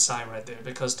tell why I sigh right there,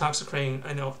 because Toxic Ring,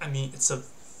 I mean, it's a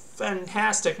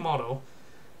fantastic model,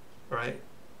 right?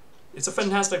 It's a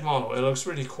fantastic model. It looks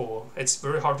really cool. It's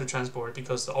very hard to transport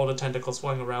because all the tentacles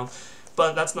flying around,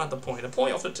 but that's not the point. The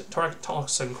point of the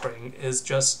Toxic Ring is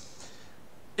just,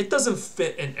 it doesn't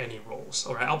fit in any roles,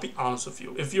 alright? I'll be honest with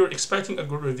you. If you're expecting a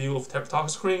good review of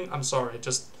Toxic Ring, I'm sorry,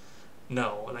 just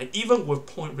no. Like, even with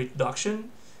point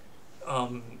reduction,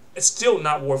 it's still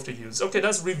not worth the use. Okay,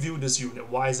 let's review this unit.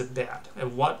 Why is it bad?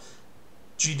 And what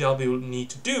GW need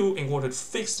to do in order to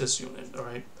fix this unit,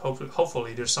 alright?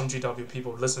 Hopefully there's some GW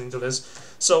people listening to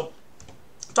this. So,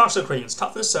 Toxic Ring is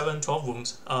toughness 7, 12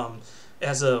 wounds. It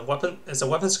has a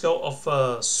weapon skill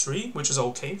of 3, which is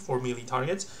okay for melee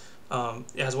targets.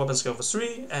 It has a weapon skill of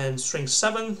 3 and strength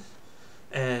 7,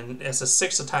 and it has a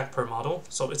 6 attack per model.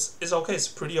 So it's okay. It's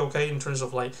pretty okay in terms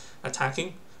of like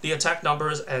attacking. The attack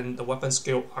numbers and the weapon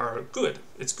skill are good.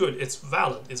 It's good. It's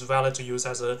valid. It's valid to use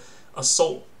as a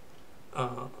assault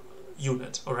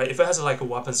unit. All right. If it has like a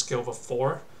weapon skill of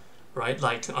 4, right,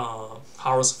 like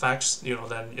Horus Effects,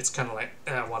 then it's kind of like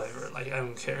whatever. Like I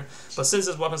don't care. But since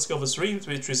it's weapon skill of 3,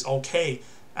 which is okay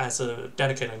as a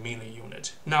dedicated melee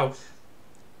unit. Now,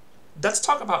 let's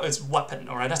talk about its weapon.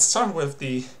 All right. Let's start with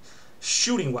the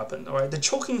shooting weapon. All right. The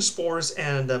choking spores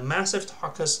and the massive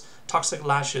toxic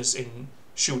lashes in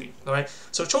shooting. Alright,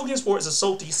 so choking spore is a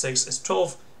soul d6, it's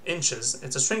 12 inches,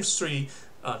 it's a strength 3,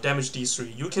 damage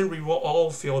d3. You can reroll all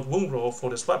failed wound roll for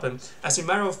this weapon. As a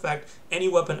matter of fact, any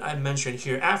weapon I mentioned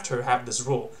hereafter have this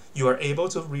rule. You are able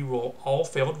to reroll all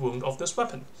failed wound of this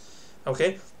weapon.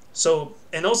 Okay, so,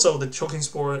 and also the choking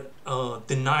spore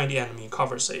deny the enemy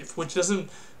cover save, which doesn't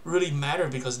really matter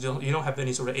because you don't have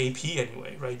any sort of AP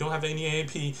anyway, right? You don't have any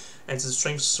AP, and it's a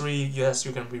strength 3, yes,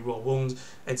 you can reroll wounds.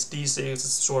 It's d6, it's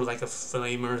sort of like a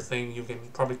flamer thing, you can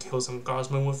probably kill some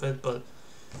guardsmen with it, but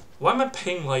why am I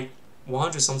paying like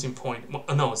 100 something point?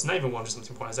 No, it's not even 100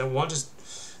 something point. Is that 100?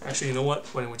 Actually, you know what?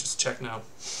 Why don't we just check now?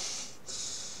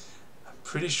 I'm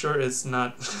pretty sure it's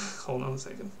not. Hold on a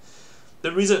second.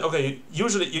 The reason, okay,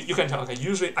 usually you can tell. Okay,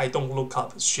 usually I don't look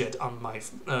up shit on my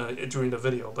during the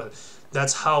video, but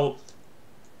that's how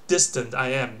distant I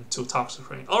am to Toxic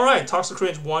Ring. All right, Toxic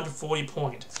Ring is 140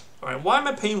 point. All right, why am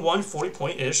I paying 140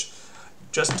 point ish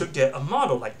just to get a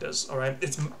model like this? All right,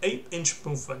 it's 8-inch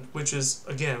movement, which is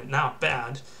again not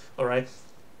bad. All right,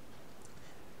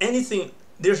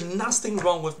 there's nothing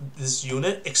wrong with this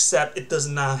unit except it does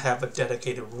not have a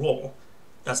dedicated role.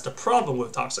 That's the problem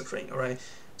with Toxic Ring. All right.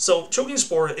 So choking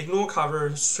spore, ignore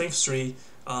cover, strength 3,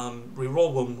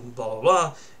 reroll wound, blah blah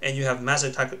blah, and you have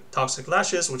massive toxic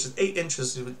lashes, which is 8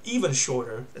 inches, even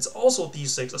shorter. It's also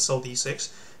d6, assault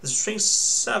d6.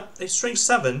 It's strength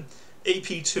 7,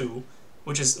 AP 2,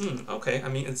 which is okay. I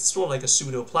mean, it's sort of like a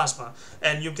pseudo plasma,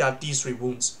 and you've got d3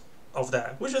 wounds of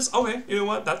that, which is okay. You know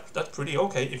what? That's pretty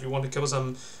okay. If you want to kill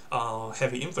some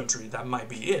heavy infantry, that might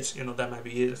be it. That might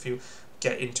be it if you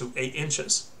get into 8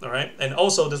 inches, all right? And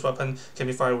also this weapon can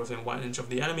be fired within 1 inch of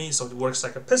the enemy, so it works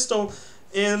like a pistol,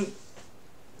 and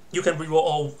you can reroll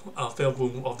all failed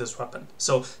wound of this weapon.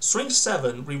 So strength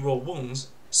 7, reroll wounds.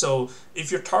 So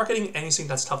if you're targeting anything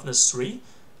that's toughness 3,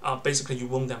 basically you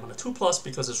wound them on a 2+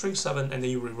 because it's strength 7, and then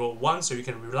you reroll 1, so you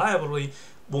can reliably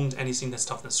wound anything that's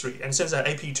toughness 3. And since that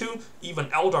AP 2, even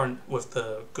Eldar with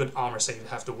the good armor save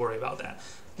have to worry about that.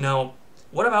 Now,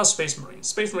 what about Space Marine?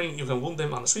 Space Marine, you can wound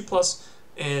them on a 3+,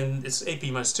 and it's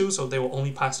AP -2, so they will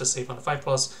only pass the save on a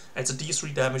 5+. It's a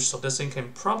D3 damage, so this thing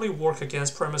can probably work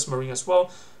against Premise Marine as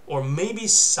well, or maybe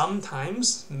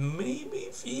sometimes,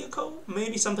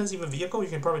 maybe sometimes even vehicle. You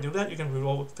can probably do that. You can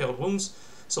reroll failed wounds,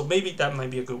 so maybe that might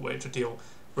be a good way to deal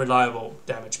reliable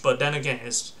damage. But then again,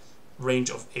 it's range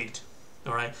of 8.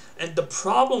 All right, and the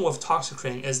problem with Toxic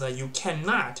Ring is that you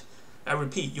cannot, I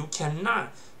repeat, you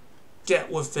cannot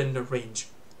get within the range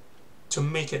to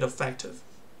make it effective.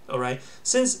 All right,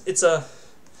 since it's a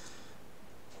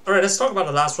Alright, let's talk about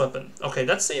the last weapon. Okay,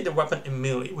 let's say the weapon in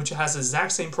melee, which has the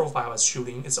exact same profile as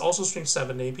shooting. It's also strength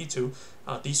 7, AP2,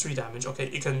 D3 damage. Okay,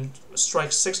 it can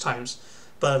strike 6 times,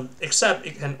 but except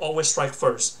it can always strike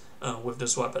first with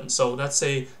this weapon. So let's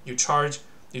say you charge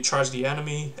the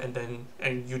enemy,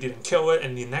 and you didn't kill it,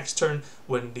 and the next turn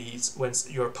when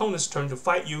your opponent's turn to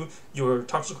fight you, your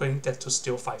Toxic Ring gets to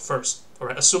still fight first.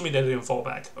 Alright, assuming they didn't fall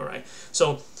back. Alright,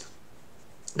 so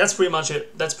that's pretty much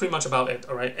it. That's pretty much about it.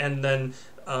 Alright, and then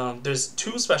there's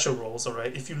 2 special rules.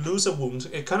 Alright, if you lose a wound,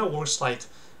 it kind of works like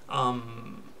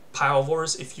Pile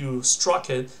Wars if you struck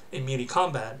it in melee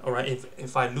combat. Alright,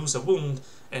 if I lose a wound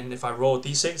and if I roll a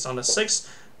d6 on the 6,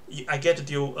 I get to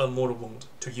deal a mortal wound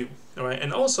to you. Alright,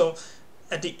 and also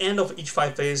at the end of each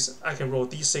fight phase, I can roll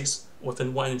d6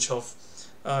 within 1 inch of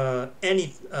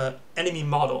any enemy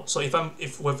model. So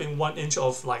if within 1 inch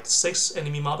of like 6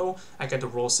 enemy model, I get to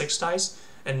roll 6 dice.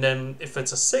 And then if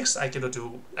it's a 6, I get to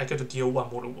deal 1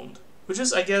 mortal wound, which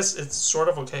is, I guess, it's sort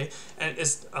of okay. And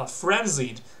it's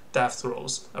frenzied death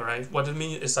throws. All right, what it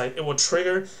means is like it will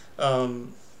trigger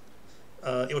on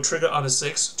the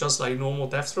 6 just like normal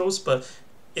death throws, but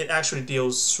it actually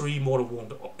deals 3 mortal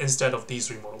wound instead of these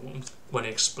 3 mortal wounds when it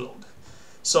explode.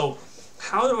 So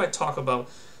how do I talk about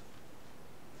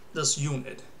this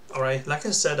unit? All right, like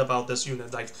I said about this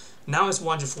unit, like now it's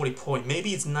 140 point.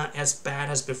 Maybe it's not as bad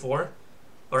as before.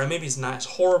 Or maybe it's not as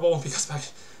horrible, because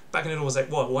back in it was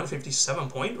like, what, 157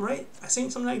 point, right? I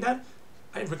think something like that.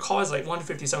 I recall it's like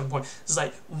 157 point. It's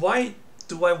like, why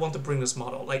do I want to bring this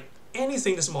model? Like,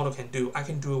 anything this model can do, I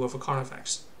can do it with a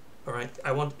Carnifex. Alright,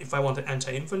 if I want to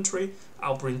anti-infantry,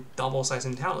 I'll bring double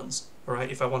sizing talons. Alright,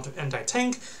 if I want to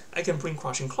anti-tank, I can bring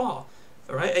Crushing Claw.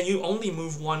 Alright, and you only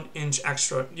move 1 inch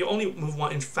extra, you only move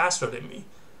 1 inch faster than me.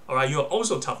 Alright, you're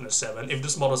also toughness 7. If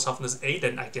this model is toughness 8,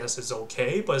 then I guess it's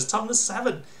okay, but it's toughness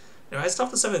 7. Alright, it's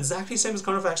toughness 7, exactly the same as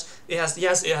Carnifex. It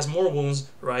has more wounds,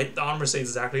 right? The armor stays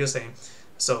exactly the same.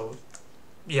 So,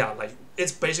 yeah, like,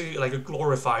 it's basically like a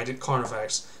glorified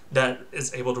Carnifex that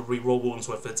is able to reroll wounds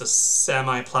with. It's a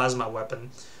semi-plasma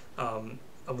weapon.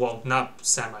 Well, not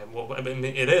semi, well, I mean,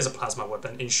 it is a plasma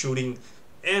weapon in shooting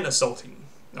and assaulting.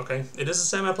 Okay, it is a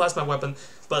semi-plasma weapon,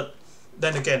 but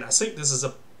then again, I think this is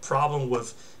a problem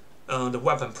with the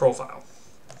weapon profile.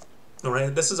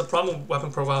 Alright, this is a problem with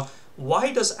weapon profile.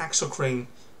 Why does Exocrine's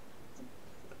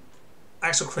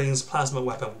plasma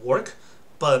weapon work,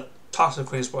 but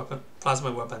Toxicrane's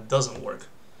plasma weapon doesn't work?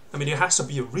 I mean, there has to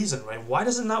be a reason, right? Why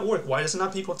does it not work? Why does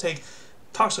not people take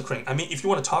Toxicrane? I mean, if you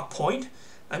want to talk point,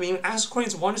 I mean,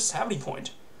 Exocrine's 170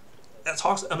 point.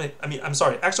 I'm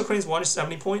sorry, Exocrine's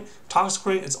 170 point,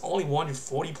 Toxicrane is only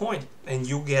 140 point, and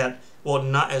you get, well,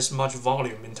 not as much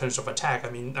volume in terms of attack.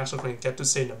 I mean, Exocrine get to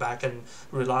sit in the back and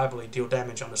reliably deal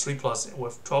damage on the 3+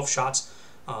 with 12 shots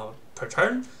per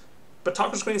turn, but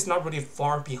Toxicrane is not really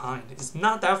far behind. It's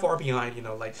not that far behind, you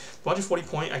know, like 140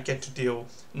 point, I get to deal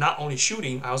not only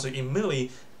shooting, I also in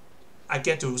melee, I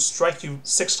get to strike you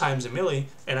 6 times in melee,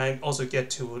 and I also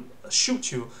get to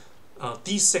shoot you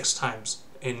these 6 times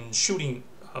in shooting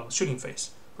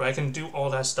phase, right? I can do all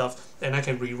that stuff, and I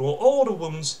can reroll all the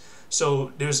wounds,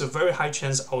 so there's a very high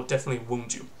chance I'll definitely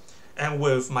wound you. And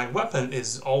with my weapon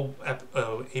is all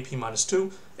AP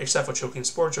 -2, except for Choking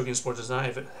Spore. Choking Spore does not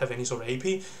have any sort of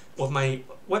AP. With my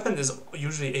weapon is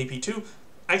usually AP2,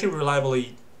 I can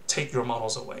reliably take your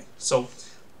models away. So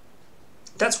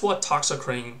that's what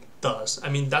Toxicrane does. I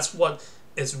mean, that's what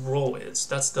its role is.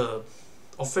 That's the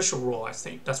official role, I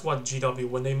think. That's what GW,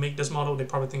 when they make this model, they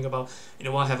probably think about, you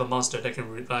know what, have a monster that can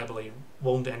reliably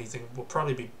wound anything, will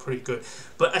probably be pretty good.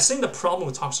 But I think the problem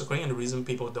with Toxicrane, and the reason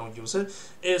people don't use it,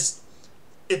 is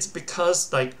it's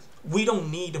because, like, we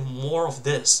don't need more of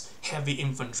this heavy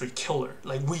infantry killer.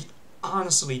 Like, we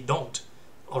honestly don't.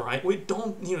 Alright? We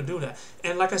don't need to do that.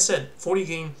 And like I said, 40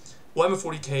 game, Warhammer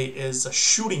 40k is a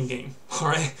shooting game.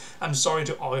 Alright? I'm sorry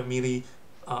to all your melee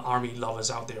army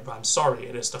lovers out there, but I'm sorry,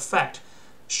 it is the fact.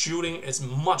 Shooting is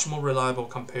much more reliable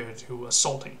compared to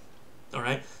assaulting.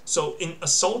 Alright? So in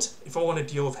assault, if I want to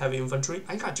deal with heavy infantry,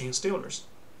 I got Gene Stealers.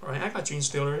 Alright? I got Gene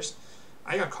Stealers,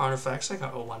 I got Carnifex, I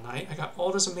got O1 Knight, I got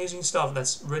all this amazing stuff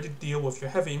that's ready to deal with your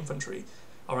heavy infantry.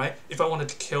 Alright? If I wanted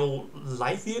to kill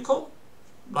light vehicle,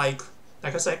 like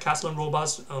I said, Castellan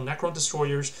robots, Necron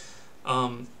destroyers,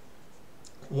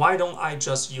 why don't I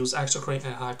just use Exocrine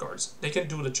and High Guards? They can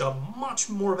do the job much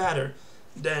more better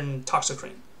than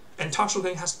Toxicrane. And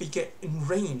Toxicrane has to get in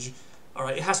range.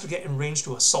 Alright, it has to get in range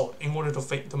to assault in order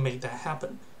to make that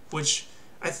happen. Which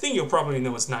I think you'll probably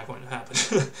know it's not going to happen.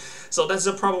 So that's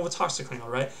the problem with Toxicrane,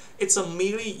 alright? It's a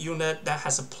melee unit that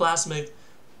has a plasmic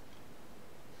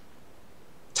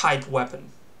type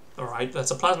weapon. Alright,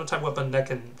 that's a plasma type weapon that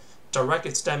can direct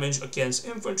its damage against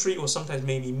infantry or sometimes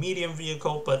maybe medium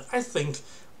vehicle, but I think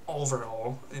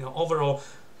overall,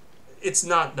 it's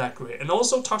not that great. And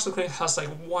also Toxic Ring has like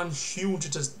one huge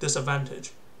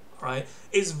disadvantage, right?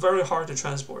 It's very hard to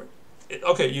transport.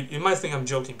 Okay, you might think I'm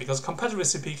joking because competitively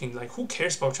speaking, like who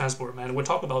cares about transport, man? We're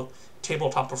talking about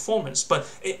tabletop performance, but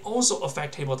it also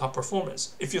affects tabletop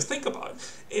performance. If you think about it,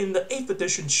 in the 8th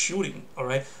edition shooting, all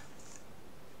right,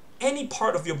 any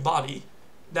part of your body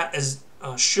that is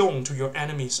shown to your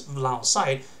enemy's line of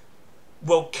sight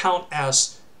will count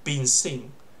as being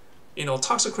seen.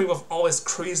 Toxic Cream with all its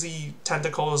crazy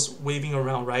tentacles waving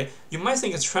around, right? You might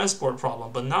think it's a transport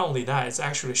problem, but not only that, it's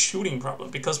actually a shooting problem.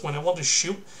 Because when I want to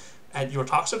shoot at your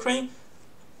Toxic Cream,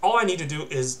 all I need to do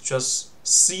is just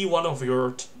see one of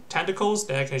your tentacles,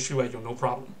 then I can shoot at you, no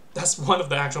problem. That's one of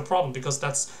the actual problems, because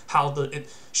that's how the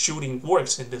shooting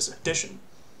works in this edition.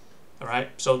 All right,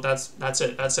 so that's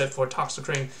it. That's it for Toxic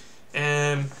Ring,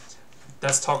 and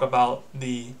let's talk about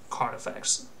the card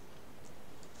effects.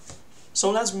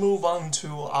 So let's move on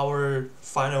to our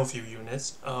final few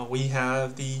units. We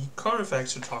have the card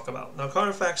effects to talk about. Now, card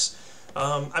effects,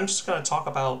 I'm just going to talk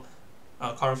about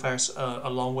card effects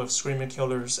along with Screaming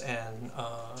Killers and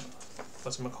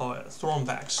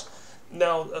Thornbacks.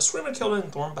 Now, Screaming Killer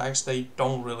and Thornbacks, they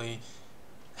don't really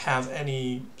have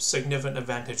any significant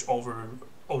advantage over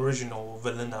original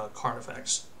vanilla card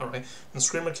effects. Alright, and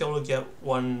Screamer Killer get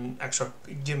one extra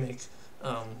gimmick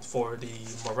for the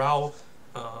morale,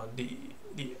 the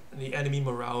enemy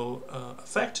morale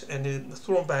effect, and then the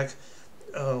Thornback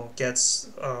gets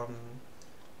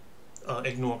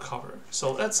ignore cover.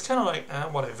 So that's kind of like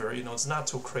whatever, it's not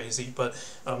too crazy. But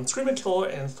Screamer Killer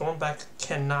and Thornback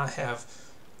cannot have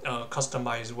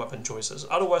customized weapon choices.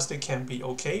 Otherwise, they can be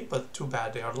okay, but too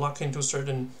bad they are locked into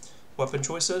certain weapon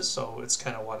choices, so it's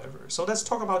kind of whatever. So let's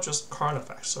talk about just card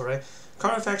effects, alright?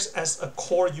 Card effects as a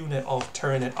core unit of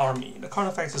Tyranid army. The card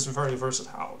effects is very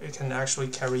versatile. It can actually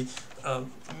carry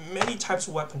many types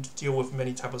of weapons to deal with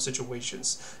many types of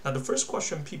situations. Now, the first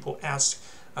question people ask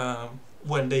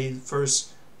when they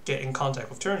first get in contact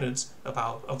with Tyranids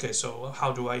about, okay, so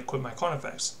how do I equip my card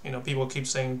effects? People keep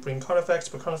saying bring card effects,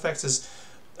 but card effects is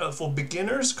for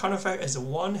beginners, card effect is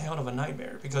one hell of a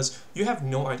nightmare because you have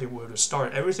no idea where to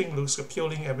start. Everything looks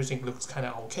appealing, everything looks kind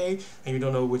of okay, and you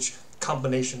don't know which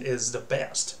combination is the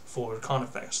best for card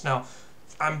effects. Now,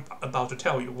 I'm about to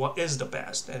tell you what is the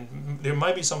best, and there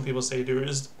might be some people say there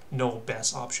is no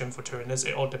best option for Tyranids.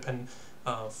 It all depends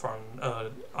on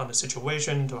the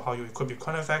situation to how you equip your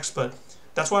card effects, but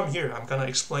that's why I'm here. I'm gonna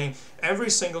explain every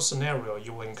single scenario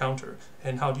you will encounter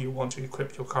and how do you want to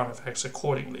equip your card effects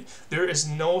accordingly. There is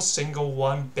no single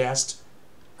one best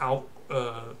option,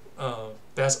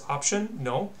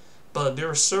 no, but there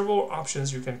are several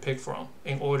options you can pick from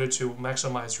in order to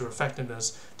maximize your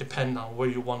effectiveness depending on where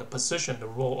you want to position the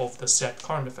role of the set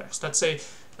card effects. Let's say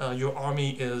your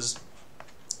army is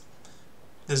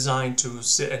designed to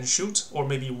sit and shoot, or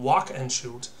maybe walk and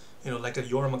shoot. Like a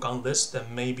Yoramagon list,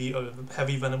 then maybe a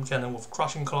heavy venom cannon with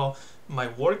crushing claw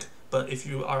might work. But if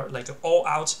you are like all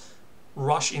out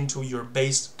rush into your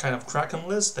base kind of Kraken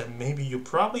list, then maybe you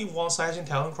probably want Slicing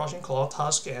Talon, Crushing Claw,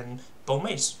 Tusk, and Bone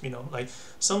Mace. Like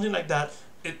something like that.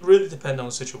 It really depends on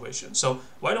the situation. So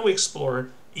why don't we explore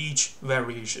each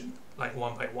variation like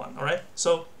one by one? All right.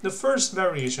 So the first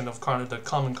variation of the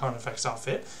common card effects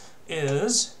outfit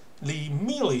is the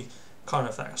melee card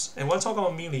effects. And when I talk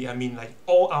about melee, I mean like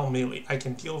all out melee. I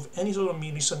can deal with any sort of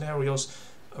melee scenarios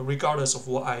regardless of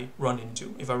what I run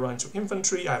into. If I run into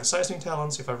infantry, I have Slicing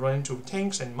Talons. If I run into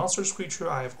tanks and monstrous creature,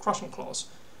 I have Crushing Claws.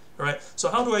 Alright, so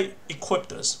how do I equip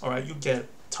this? Alright, you get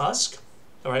Tusk,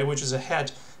 alright, which is a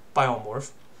head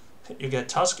biomorph. You get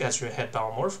Tusk as your head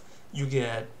biomorph. You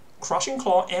get Crushing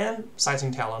Claw and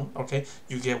Slicing Talon, okay?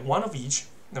 You get one of each.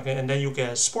 Okay, and then you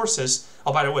get Spore Cyst.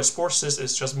 Oh, by the way, Spore Cyst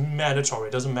is just mandatory.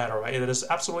 It doesn't matter, right? It is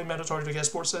absolutely mandatory to get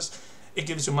Spore Cyst. It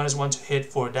gives you -1 to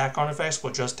hit for that card effects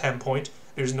for just 10 points.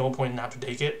 There's no point not to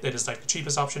take it. It is like the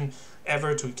cheapest option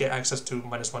ever to get access to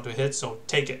 -1 to hit, so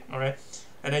take it, alright?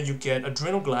 And then you get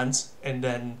Adrenal Glands, and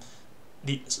then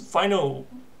the final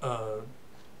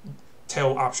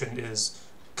tail option is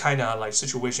kind of like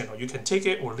situational. You can take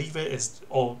it or leave it. It's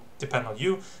all depend on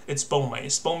you. It's Bone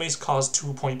Mace. Bone Mace costs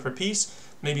 2 points per piece.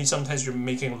 Maybe sometimes you're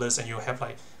making a list and you have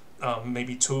like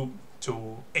maybe 2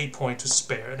 to 8 points to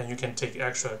spare, and then you can take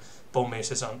extra Bone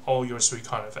Maces on all your 3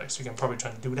 card effects. You can probably try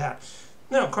to do that.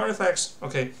 Now, card effects,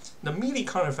 okay, the melee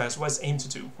card effects, what it's aimed to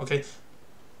do, okay?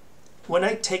 When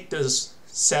I take this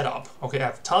setup. Okay, I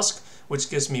have Tusk, which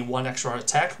gives me 1 extra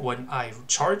attack when I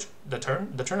charge the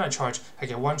turn. The turn I charge, I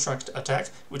get 1 extra attack,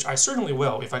 which I certainly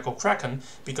will if I go Kraken,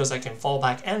 because I can fall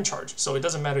back and charge. So it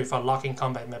doesn't matter if I lock in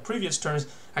combat in my previous turns,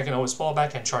 I can always fall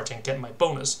back and charge and get my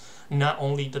bonus. Not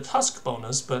only the Tusk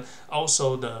bonus, but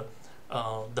also the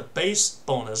base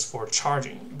bonus for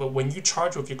charging. But when you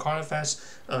charge with your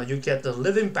Carnifex, you get the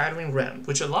Living Battering Ram,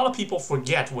 which a lot of people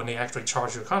forget when they actually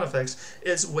charge your Carnifex,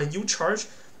 is when you charge,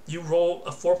 you roll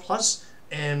a 4+,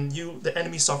 and the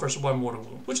enemy suffers 1 mortal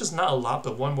wound, which is not a lot,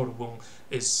 but 1 mortal wound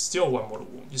is still 1 mortal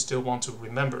wound. You still want to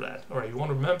remember that. Alright, you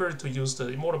want to remember to use the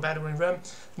Immortal Battering Ram.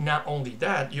 Not only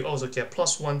that, you also get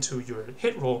 +1 to your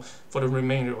hit roll for the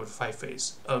remainder of the fight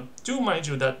phase. Do mind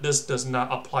you that this does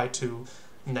not apply to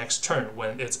next turn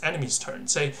when it's enemy's turn.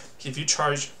 Say if you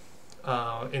charge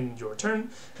in your turn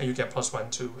and you get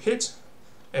 +1 to hit,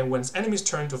 and when it's enemy's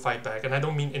turn to fight back, and I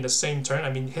don't mean in the same turn,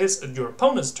 I mean your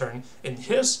opponent's turn in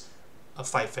his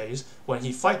fight phase, when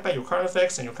he fight back your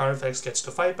Carnifex and your Carnifex gets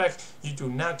to fight back, you do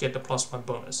not get the +1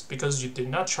 bonus because you did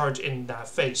not charge in that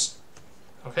phase.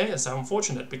 Okay, it's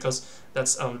unfortunate because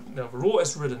that's the rule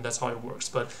is written, that's how it works.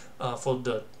 But for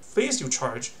the phase you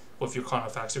charge with your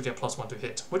Carnifex, you get +1 to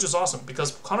hit, which is awesome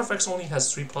because Carnifex only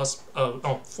has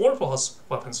 4+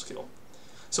 weapon skill.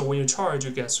 So when you charge,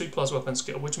 you get 3+ weapon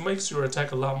skill, which makes your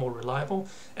attack a lot more reliable.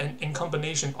 And in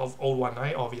combination of Old One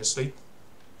Eye, obviously,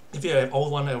 if you have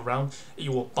Old One Eye around,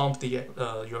 you will bump the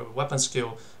your weapon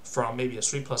skill from maybe a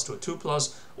 3+ to a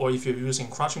 2+, or if you're using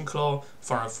Crushing Claw,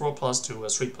 from a 4+ to a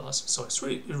 3+. So it's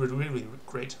really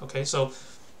great. Okay, so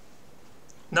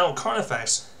now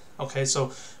Carnifex. Okay,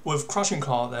 so with Crushing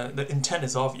Claw, the intent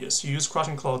is obvious. You use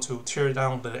Crushing Claw to tear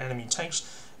down the enemy tanks,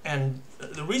 and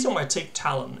the reason why I take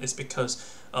Talon is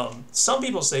because some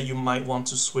people say you might want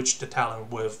to switch the Talon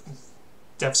with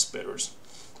Death Spitters.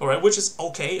 Alright, which is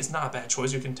okay, it's not a bad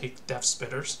choice, you can take Death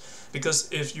Spitters,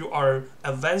 because if you are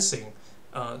advancing,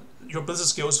 your Blizzard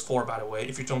skill is 4, by the way.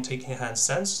 If you don't take Enhanced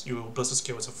Sense, your Blizzard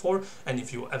skill is a 4, and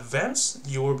if you advance,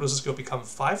 your Blizzard skill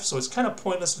becomes 5, so it's kind of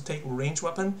pointless to take range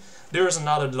weapon. There is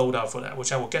another loadout for that,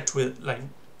 which I will get to it like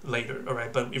later,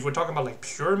 alright? But if we're talking about like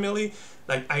pure melee,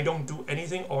 like I don't do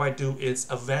anything, all I do is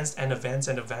advance and advance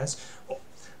and advance.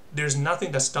 There's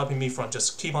nothing that's stopping me from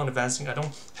just keep on advancing. I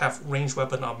don't have range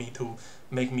weapon on me to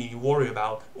make me worry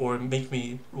about or make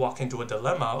me walk into a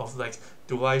dilemma of like,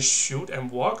 do I shoot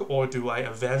and walk or do I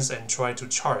advance and try to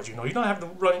charge? You know, you don't have to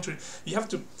run into, you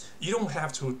don't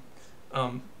have to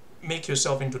make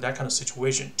yourself into that kind of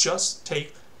situation. Just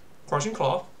take Crushing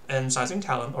Claw and Sizing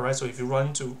Talon. Alright, so if you run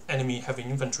into enemy heavy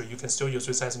infantry, you can still use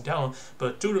your Sizing Talon,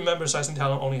 but do remember Sizing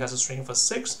Talon only has a strength of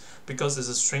 6 because it's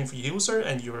a strength user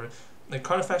and the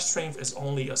Carnifex strength is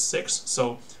only a 6,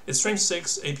 so it's strength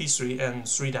 6, AP 3, and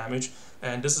 3 damage,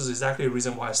 and this is exactly the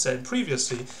reason why I said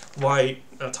previously why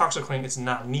Toxic Ring is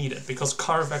not needed, because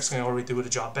Carnifex can already do the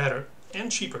job better, and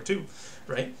cheaper too,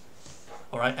 right?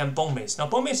 Alright, and Bone Mace. Now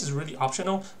Bone Mace is really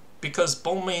optional, because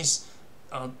Bone Mace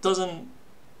doesn't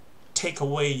take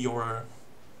away your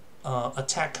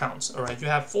attack counts, alright? You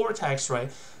have 4 attacks, right?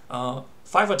 5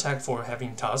 attack for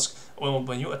having Tusk. Well,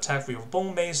 when you attack with your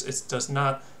Bone Mace, it does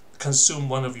not consume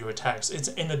one of your attacks. It's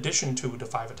in addition to the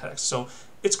 5 attacks, so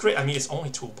it's great. I mean, it's only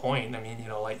 2 points. I mean, you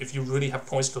know, like if you really have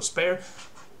points to spare,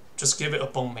 just give it a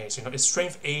Bone Mace. You know, it's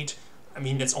strength 8. I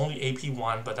mean, it's only AP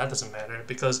 1, but that doesn't matter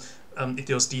because it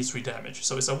deals D3 damage.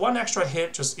 So it's a 1 extra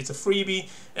hit. It's a freebie.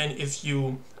 And if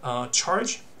you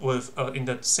charge with in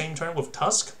the same turn with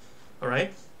Tusk, all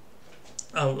right.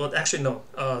 Well, actually no.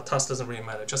 Tusk doesn't really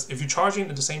matter. Just if you charge in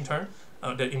the same turn,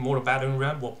 the Immortal Battering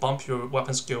Ram will bump your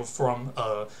weapon skill from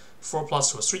 4+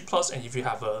 to a 3+, and if you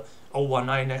have a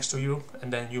 019 next to you,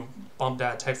 and then you bump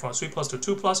that attack from a 3+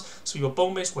 to 2+, so your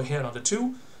Bone Mace will hit on the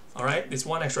 2. Alright, it's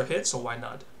 1 extra hit, so why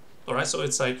not? Alright, so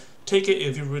it's like, take it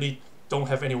if you really don't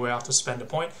have anywhere else to spend the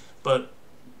point, but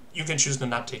you can choose to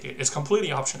not take it. It's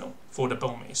completely optional for the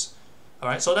Bone Mace.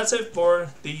 Alright, so that's it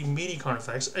for the meaty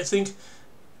Carnifex. I think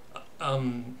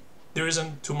there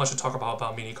isn't too much to talk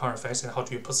about meaty Carnifex and how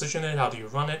do you position it, how do you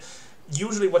run it.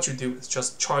 Usually what you do is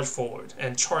just charge forward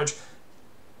and charge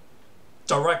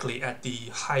directly at the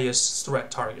highest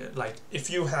threat target. Like if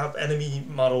you have enemy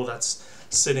model that's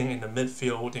sitting in the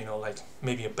midfield, you know, like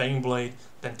maybe a Bane Blade,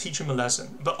 then teach him a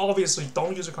lesson. But obviously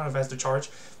don't use a Carnifex to charge.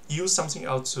 Use something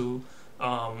else to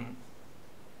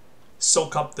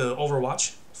soak up the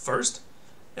Overwatch first,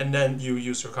 and then you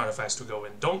use your Carnifex to go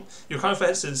in. Your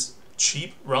Carnifex is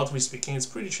cheap, relatively speaking, it's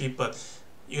pretty cheap, but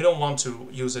you don't want to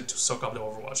use it to soak up the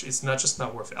Overwatch. It's just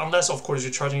not worth it. Unless, of course,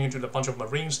 you're charging into a bunch of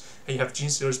Marines and you have Gene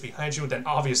Stealers behind you, then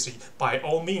obviously, by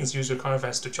all means, use your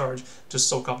Carnifex to charge to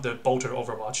soak up the Bolter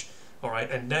Overwatch.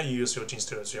 Alright, and then you use your gene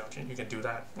status reaction. You can do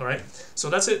that. Alright, so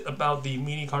that's it about the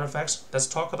mini countereffects. Let's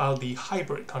talk about the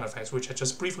hybrid countereffects, which I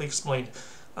just briefly explained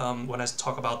when I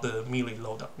talk about the melee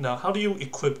loadout. Now, how do you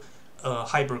equip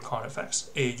hybrid countereffects?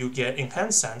 You get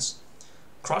Enhanced Sense,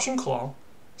 Crushing Claw,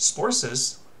 Spore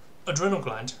Cyst, Adrenal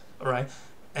Gland, alright,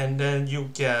 and then you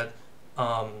get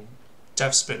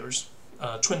Death Spitters,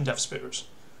 Twin Death Spitters.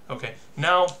 Okay,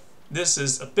 now this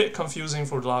is a bit confusing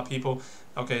for a lot of people.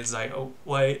 Okay, it's like, oh,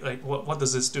 wait, like what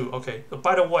does this do? Okay, but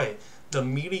by the way, the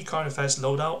melee countereffects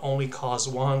loadout only costs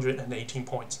 118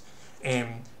 points,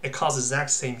 and it costs the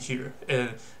exact same here.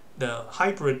 The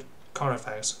hybrid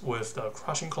countereffects with the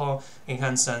Crushing Claw,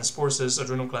 Enhanced Sense, Spore Cyst,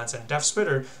 Adrenal Glands, and Death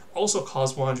Spitter also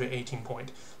cost 118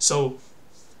 points. So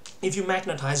if you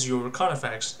magnetize your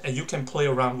countereffects and you can play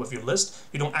around with your list,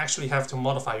 you don't actually have to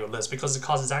modify your list because it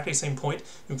costs exactly the same point.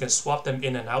 You can swap them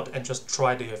in and out and just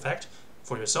try the effect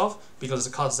for yourself because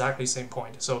it costs exactly the same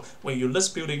point. So when you're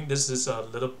list building, this is a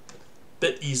little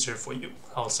bit easier for you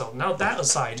also. Now that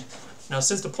aside, now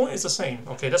since the point is the same,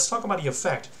 okay, let's talk about the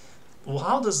effect. Well,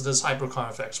 how does this hybrid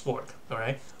countereffects work?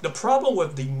 Alright, the problem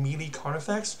with the melee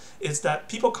countereffects is that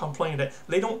people complain that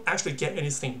they don't actually get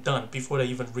anything done before they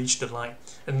even reach the line,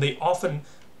 and they often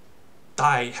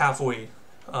die halfway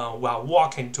while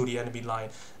walking to the enemy line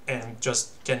and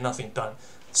just get nothing done.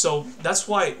 So that's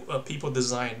why people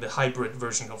design the hybrid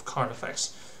version of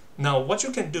countereffects. Now, what you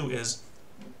can do is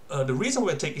the reason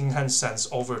we're taking Enhanced Sense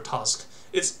over Tusk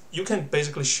is you can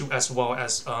basically shoot as well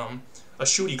as a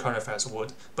shooty countereffects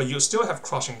would, but you still have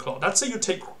Crushing Claw. Let's say you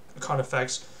take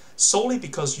countereffects solely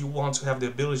because you want to have the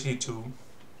ability to,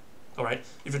 alright,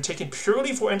 if you're taking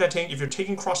purely for anti-tank, if you're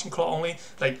taking Crushing Claw only,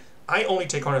 like I only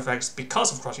take countereffects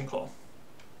because of Crushing Claw,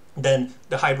 then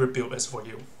the hybrid build is for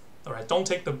you. Alright, don't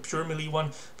take the pure melee one,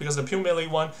 because the pure melee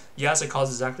one, yes, it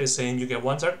costs exactly the same. You get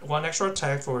one extra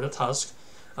attack for the Tusk,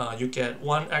 you get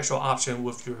one extra option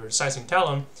with your Sizing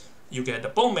Talon, you get the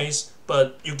Bone Mace,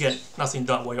 but you get nothing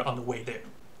done while you're on the way there.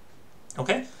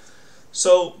 Okay,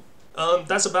 so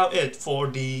that's about it for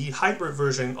the hybrid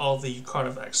version of the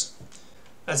countereffects.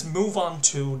 Let's move on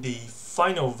to the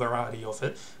final variety of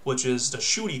it, which is the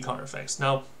shooty countereffects.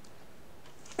 Now,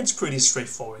 it's pretty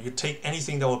straightforward. You take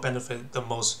anything that will benefit the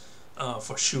most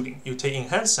for shooting. You take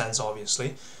Enhanced Sense,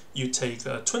 obviously. You take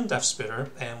a Twin Death Spitter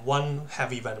and one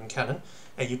Heavy Venom Cannon,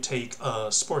 and you take a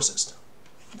Spore Cyst.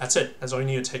 That's it. That's all you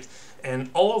need to take. And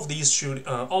all of these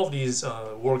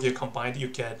war gear combined, you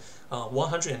get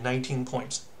 119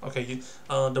 points. Okay.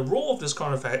 The role of this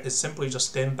countereffect is simply just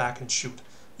stand back and shoot.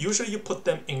 Usually you put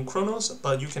them in Chronos,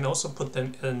 but you can also put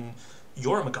them in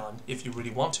Yormagon if you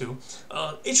really want to.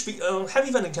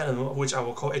 Heavy Venom Cannon, which I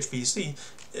will call HVC,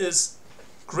 is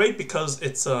great because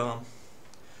it's an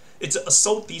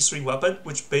assault D3 weapon,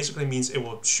 which basically means it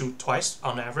will shoot twice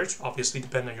on average. Obviously,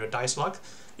 depending on your dice luck,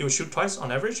 it will shoot twice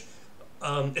on average.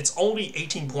 It's only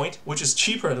 18 points, which is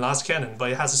cheaper than Last Cannon,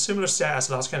 but it has a similar stat as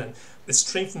Last Cannon. It's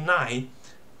Strength 9,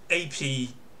 AP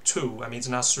 2. I mean, it's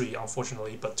not 3,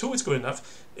 unfortunately, but 2 is good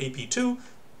enough. AP 2,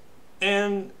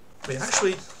 and wait,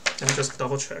 actually, let me just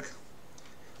double check.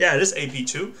 Yeah, it is AP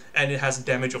 2, and it has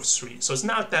damage of 3. So it's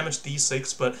not damage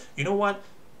D6, but you know what?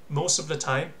 Most of the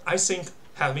time, I think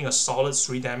having a solid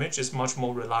 3 damage is much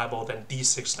more reliable than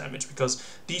D6 damage, because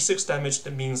D6 damage,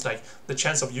 that means like the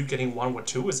chance of you getting 1 or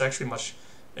 2 is actually much,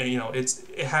 you know, it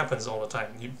happens all the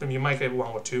time. You might get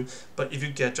 1 or 2, but if you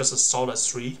get just a solid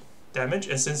 3 damage,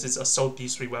 and since it's a assault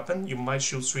D3 weapon, you might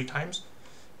shoot 3 times,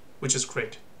 which is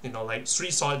great. You know, like 3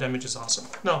 solid damage is awesome.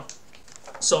 No,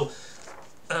 so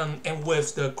and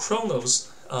with the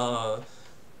Chronos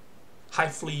high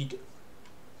fleet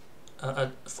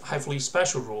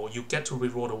special rule, you get to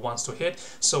reroll the ones to hit.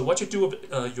 So what you do with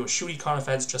your shooty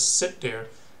countereffects, just sit there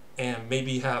and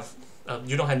maybe have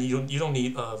you don't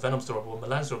need Venom Throw or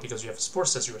Melan Throw because you have Spore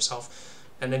Cyst yourself,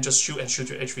 and then just shoot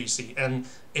your HVC. And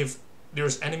if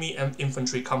there's enemy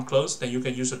infantry come close, then you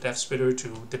can use a Death Spitter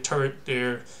to deter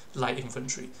their light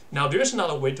infantry. Now there's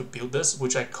another way to build this,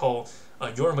 which I call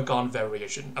Yormagon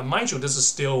variation. Mind you, this is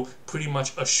still pretty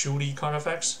much a shooty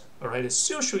countereffects. Alright, it's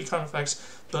still shooty countereffects,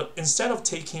 but instead of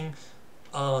taking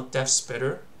Death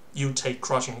Spitter, you take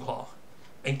Crushing Claw.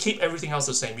 And keep everything else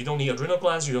the same. You don't need Adrenal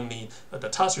Glands, you don't need the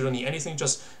Tusk, you don't need anything,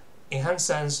 just Enhanced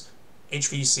Sense,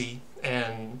 HVC,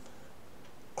 and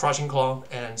Crushing Claw,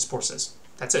 and Spore Cyst.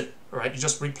 That's it, alright? You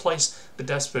just replace the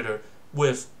Death Spitter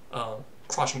with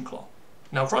Crushing Claw.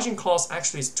 Now, Crushing Claw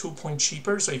actually is 2 points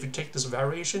cheaper, so if you take this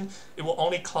variation, it will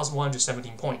only cost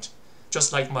 117 points.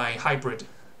 Just like my hybrid,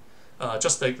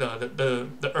 just like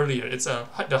the earlier. It's the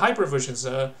hybrid version is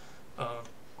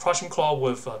Crushing Claw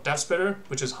with Death Spitter,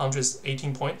 which is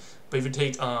 118 points. But if you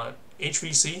take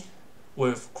HVC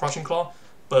with Crushing Claw,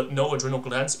 but no Adrenal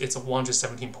Glands, it's a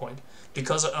 117 point.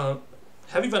 Because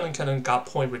Heavy Venom Cannon got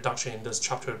point reduction in this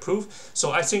chapter approved,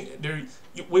 so I think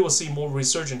we will see more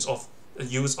resurgence of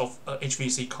use of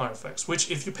HVC card effects,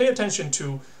 which if you pay attention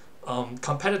to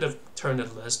competitive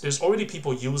Tyranid list, there's already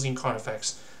people using card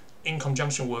effects in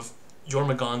conjunction with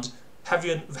Jormungand,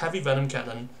 Heavy Venom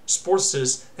Cannon,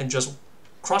 Sportsis, and just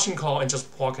Crushing Claw and just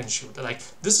walk and shoot. Like,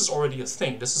 this is already a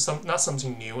thing. This is not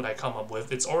something new that I come up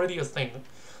with. It's already a thing.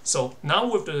 So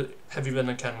now with the Heavy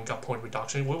Venom Cannon got point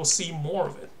reduction, we will see more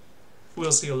of it. We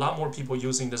will see a lot more people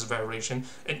using this variation,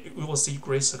 and we will see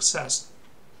great success.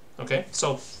 Okay,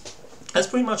 so that's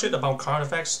pretty much it about card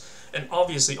effects. And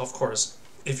obviously, of course,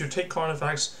 if you take card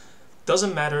effects,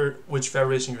 doesn't matter which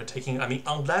variation you're taking. I mean,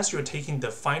 unless you're taking the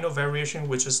final variation,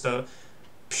 which is the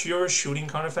pure shooting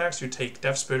card effects, you take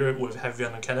Death Spitter with Heavy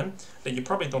Venom Cannon, then you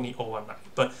probably don't need 019.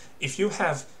 But if you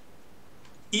have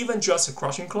even just a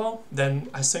Crushing Claw, then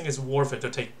I think it's worth it to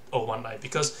take 019,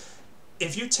 because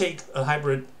if you take a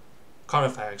hybrid card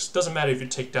effects, doesn't matter if you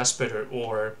take Death Spitter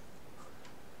or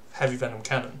Heavy Venom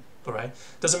Cannon, alright?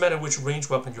 Doesn't matter which range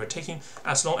weapon you're taking,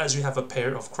 as long as you have a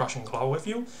pair of Crushing Claw with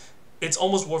you, it's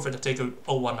almost worth it to take a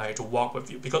 019 to walk with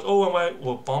you, because 019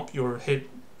 will bump your hit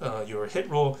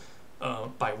roll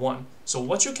by 1. So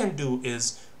what you can do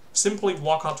is simply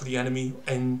walk out to the enemy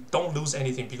and don't lose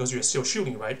anything because you're still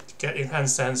shooting, right? Get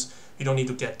enhanced sense, you don't need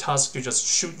to get tusk, you just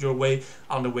shoot your way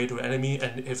on the way to the enemy,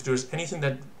 and if there's anything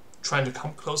that trying to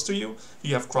come close to you,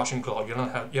 you have Crushing Claw, you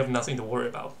have nothing to worry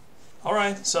about.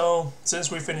 Alright, so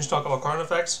since we finished talking about card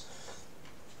effects,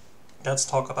 let's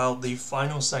talk about the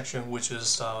final section, which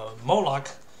is Moloch,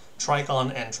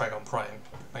 Trigon, and Trigon Prime.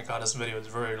 My god, this video is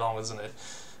very long, isn't it?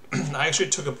 I actually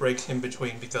took a break in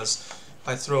between because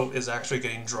my throat is actually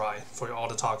getting dry for all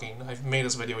the talking. I've made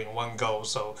this video in one go,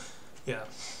 so yeah.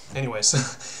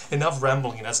 Anyways, enough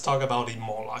rambling, let's talk about the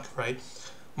Moloch, right?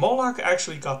 Moloch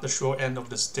actually got the short end of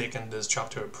the stick in this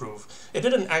chapter approved. It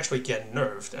didn't actually get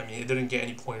nerfed. I mean, it didn't get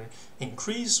any point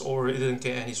increase, or it didn't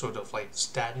get any sort of like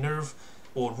stat nerf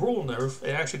or rule nerf.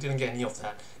 It actually didn't get any of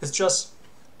that. It's just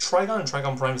Trigon and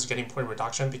Trigon Prime is getting point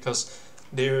reduction because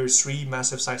their 3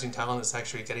 massive sizing talent is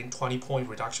actually getting 20 point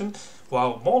reduction,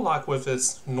 while Moloch with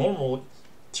its normal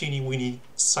teeny weeny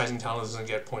sizing talent doesn't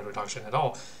get point reduction at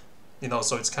all. You know,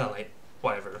 so it's kind of like,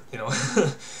 whatever, you know.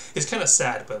 It's kind of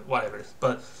sad, but whatever.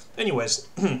 But anyways,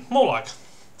 Moloch.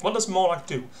 What does Moloch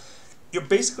do? You're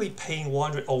basically paying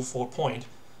 104 point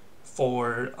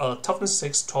for a toughness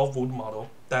 6 12 wound model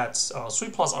that's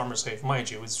 3+ armor save, mind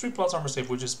you. It's 3+ armor save,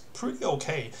 which is pretty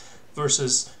okay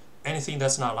versus anything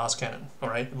that's not last cannon,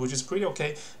 alright, which is pretty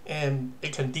okay, and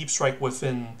it can deep strike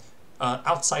within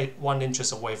outside 1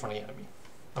 inches away from the enemy.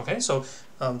 Okay, so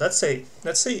let's say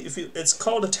if it's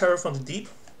called a terror from the deep.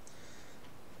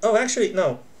 Oh, actually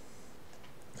no.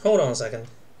 Hold on a second.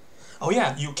 Oh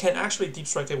yeah, you can actually deep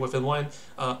strike it within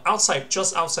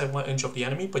just outside 1 inch of the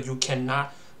enemy, but you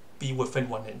cannot be within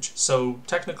 1 inch. So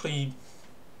technically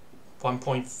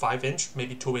 1.5 inch,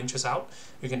 maybe 2 inches out,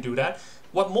 you can do that.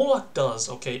 What Moloch does,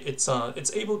 okay, it's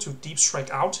able to deep strike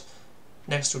out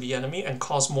next to the enemy and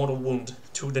cause mortal wound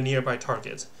to the nearby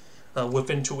target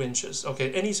within 2 inches.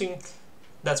 Okay, anything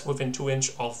that's within 2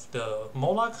 inch of the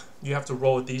Moloch, you have to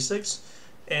roll a d6,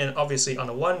 and obviously on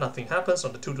the 1 nothing happens,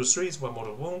 on the 2 to 3 is 1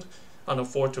 mortal wound, on the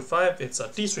 4 to 5 it's a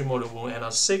d3 mortal wound, and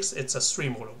on 6 it's a 3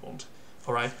 mortal wound.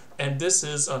 Alright, and this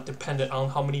is dependent on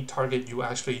how many target you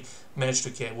actually manage to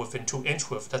get within 2 inch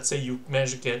with. Let's say you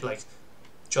manage to get like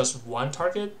just 1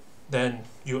 target, then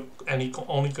you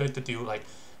only going to do like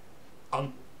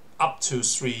up to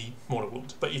 3 mortal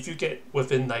wound. But if you get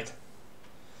within like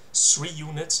 3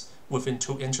 units within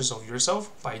 2 inches of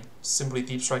yourself by simply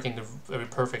deep striking the very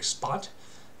perfect spot,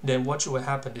 then what will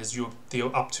happen is you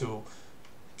deal up to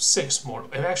 6 mortal.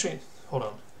 Actually, hold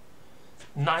on.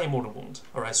 9 mortal wound.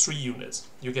 Alright, 3 units.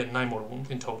 You get 9 mortal wound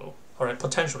in total. Alright,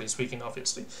 potentially speaking,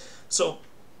 obviously. So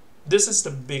this is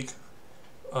the big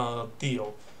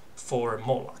deal for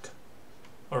Moloch.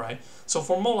 Alright, so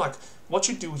for Moloch, what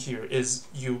you do here is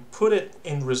you put it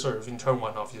in reserve in turn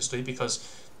 1, obviously,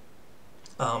 because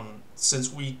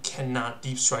since we cannot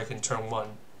deep strike in turn 1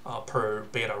 per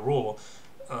beta rule,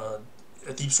 a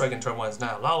deep strike in turn 1 is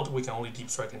not allowed. We can only deep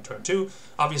strike in turn 2.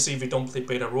 Obviously, if you don't play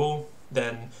beta rule,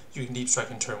 then you can deep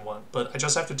strike in turn 1. But I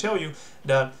just have to tell you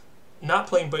that not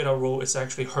playing beta rule is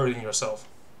actually hurting yourself.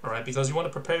 Alright, because you want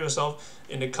to prepare yourself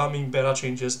in the coming beta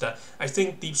changes that I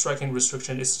think deep striking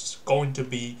restriction is going to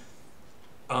be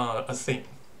a thing.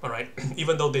 Alright,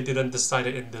 even though they didn't decide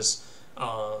it in this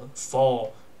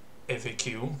fall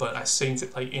FAQ, but I think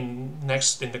that like in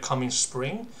the coming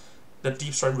spring, the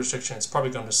deep strike restriction is probably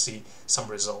going to see some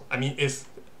result. I mean, if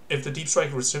if the deep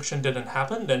strike restriction didn't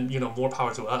happen, then more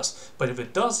power to us. But if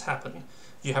it does happen,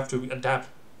 you have to adapt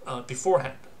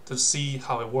beforehand to see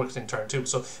how it works in turn 2.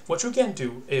 So what you can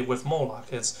do with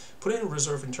Moloch is put it in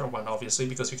reserve in turn 1, obviously,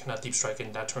 because you cannot deep strike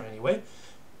in that turn anyway,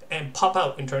 and pop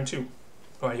out in turn 2.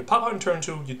 Alright, you pop out in turn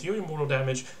 2, you deal your mortal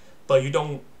damage, but you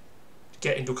don't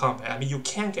get into combat. I mean, you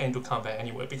can't get into combat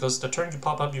anyway, because the turn you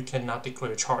pop up, you cannot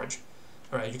declare a charge.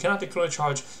 Alright, you cannot declare a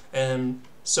charge, and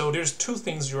so there's two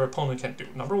things your opponent can do.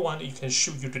 Number one, you can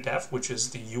shoot you to death, which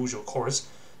is the usual course,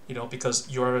 because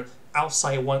you're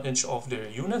outside 1 inch of their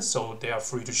unit, so they are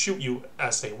free to shoot you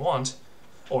as they want.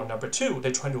 Or number two,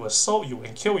 they're trying to assault you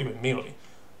and kill you immediately,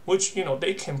 which,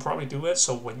 they can probably do it.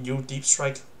 So when you deep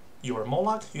strike your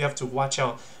Moloch, you have to watch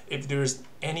out if there's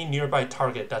any nearby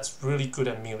target that's really good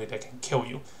at melee that can kill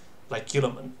you, like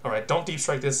Gilliman. Alright, don't deep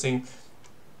strike this thing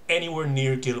anywhere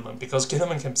near Gilliman, because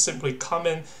Gilliman can simply come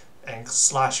in and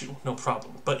slash you, no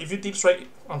problem. But if you deep strike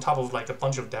on top of like a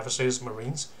bunch of Devastator's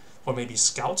Marines, or maybe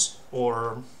scouts,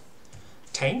 or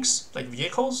tanks, like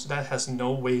vehicles, that has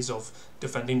no ways of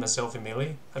defending themselves in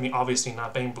melee. I mean, obviously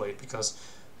not Baneblade, because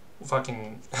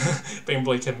fucking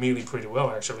Baneblade can melee pretty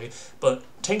well actually, but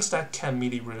tanks that can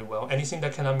melee really well, anything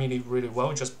that cannot melee really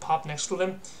well, just pop next to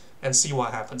them and see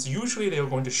what happens. Usually they're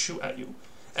going to shoot at you,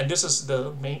 and this is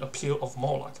the main appeal of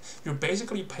Moloch. You're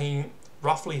basically paying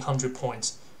roughly 100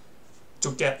 points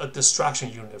to get a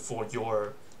distraction unit for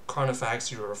your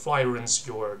Carnifex, your Flyrants,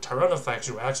 your Tyranid,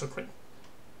 your Exocrine.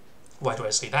 Why do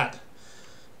I say that?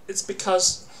 It's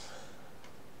because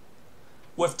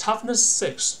with toughness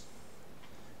 6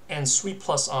 and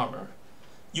 3+ armor,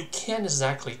 you can't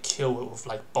exactly kill it with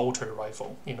like bolter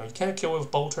rifle. You can't kill it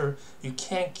with bolter, you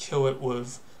can't kill it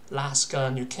with last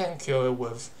gun, you can't kill it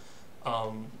with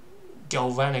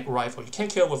galvanic rifle, you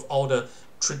can't kill it with all the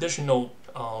traditional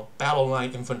battle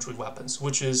line infantry weapons,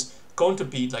 which is going to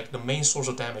be like the main source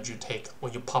of damage you take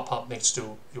when you pop up next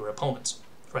to your opponents,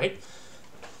 right?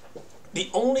 The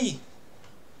only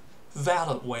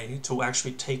valid way to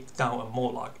actually take down a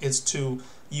Moloch is to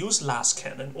use last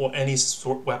cannon or any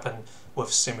sort weapon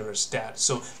with similar stat.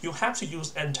 So you have to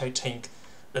use anti-tank,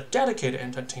 the dedicated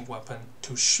anti-tank weapon,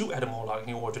 to shoot at a Moloch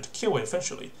in order to kill it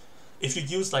eventually. If you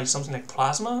use like something like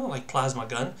plasma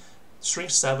gun,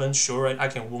 strength 7, sure, I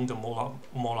can wound the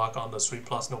Moloch on the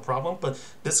 3+, no problem, but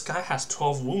this guy has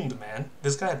 12 wound, man.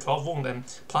 This guy has 12 wound, and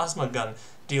plasma gun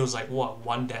deals like, what,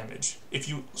 1 damage. If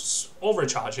you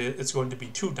overcharge it, it's going to be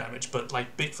 2 damage, but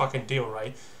like, big fucking deal,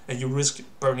 right? And you risk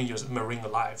burning your Marine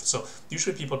alive, so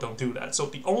usually people don't do that. So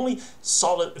the only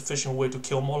solid, efficient way to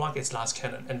kill Moloch is last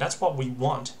cannon, and that's what we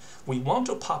want. We want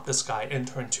to pop this guy in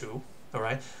turn 2,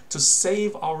 alright, to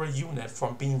save our unit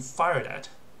from being fired at.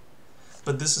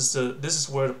 But this is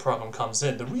where the problem comes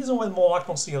in. The reason why Moloch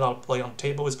don't see a lot of play on the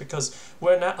table is because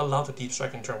we're not allowed to deep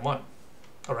strike in turn 1.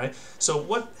 Alright? So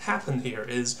what happened here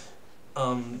is,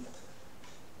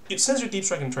 since you deep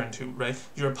strike in turn 2, right,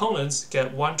 your opponents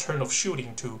get 1 turn of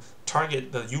shooting to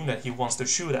target the unit he wants to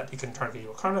shoot at. He can target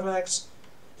your Carnifex,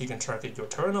 he can target your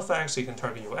Tyranid, he can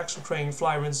target your Exocrine,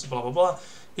 Flyrants, blah blah blah.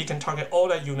 He can target all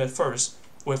that unit first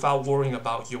without worrying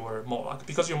about your Moloch,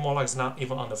 because your Moloch is not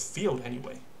even on the field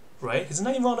anyway. Right? He's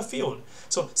not even on the field.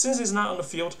 So since he's not on the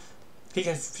field, he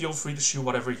can feel free to shoot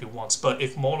whatever he wants. But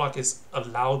if Moloch is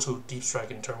allowed to deep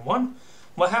strike in turn 1,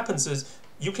 what happens is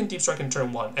you can deep strike in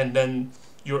turn 1, and then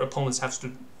your opponents have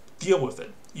to deal with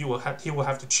it. He will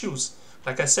have to choose.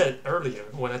 Like I said earlier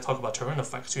when I talk about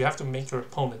Tyranid, you have to make your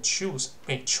opponent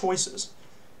make choices.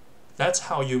 That's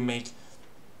how you make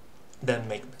them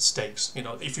make mistakes.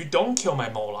 If you don't kill my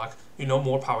Moloch,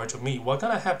 more power to me. What's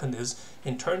gonna happen is,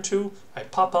 in turn 2, I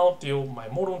pop out, deal my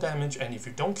mortal damage, and if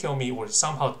you don't kill me, or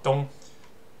somehow don't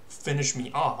finish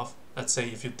me off, let's say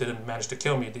if you didn't manage to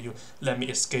kill me, then you let me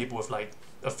escape with like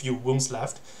a few wounds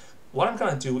left, what I'm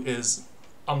gonna do is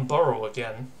unburrow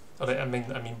again,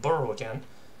 burrow again,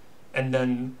 and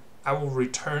then I will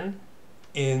return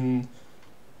in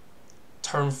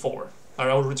turn 4.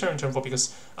 I will return in turn 4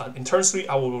 because in turn 3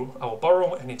 I will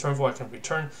burrow, and in turn 4 I can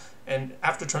return, and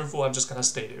after turn 4 I'm just gonna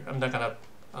stay there. I'm not gonna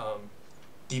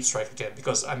deep strike again,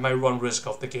 because I might run risk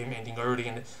of the game ending early,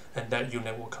 and that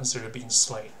unit will consider being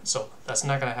slain. So that's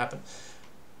not gonna happen.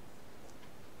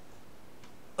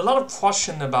 A lot of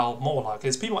question about Moloch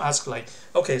is people ask like,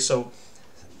 okay, so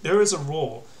there is a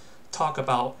rule talk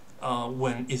about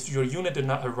if your unit did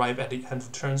not arrive at the end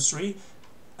of turn 3,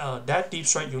 that deep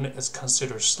strike unit is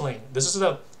considered slain. This is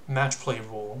a match play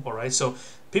rule, alright? So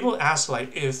people ask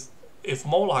like, if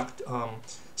Moloch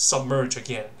submerge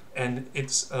again, and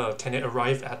can it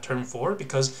arrive at turn 4?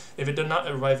 Because if it did not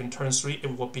arrive in turn 3,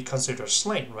 it will be considered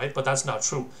slain, right? But that's not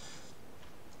true.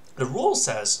 The rule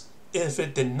says if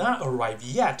it did not arrive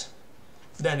yet,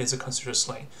 then it's a considered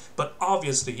slain. But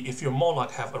obviously, if your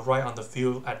Moloch have arrived on the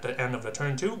field at the end of the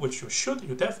turn 2, which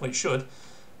you definitely should,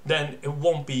 then it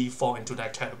won't fall into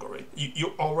that category.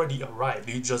 You already arrived,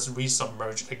 you just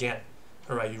resubmerged again.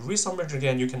 Alright, you resubmerge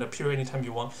again, you can appear anytime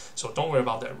you want, so don't worry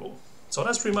about that rule. So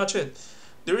that's pretty much it.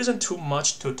 There isn't too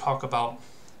much to talk about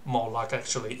Moloch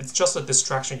actually. It's just a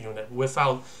distraction unit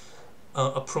without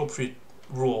appropriate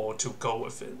rule to go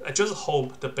with it. I just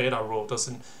hope the beta rule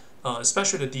doesn't,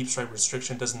 especially the deep strike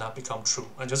restriction, does not become true.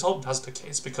 I just hope that's the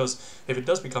case, because if it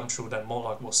does become true, then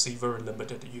Moloch will see very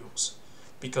limited use,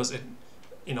 because it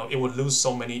would lose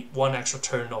one extra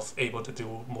turn of able to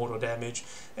do mortal damage,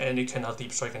 and it cannot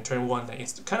deep strike in turn 1, and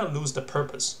it's kind of lose the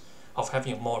purpose of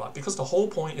having a Moloch, because the whole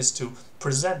point is to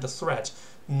present the threat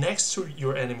next to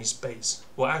your enemy's base.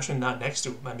 Well, actually not next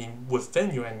to, I mean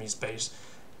within your enemy's base,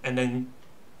 and then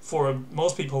for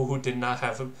most people who did not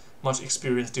have much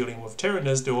experience dealing with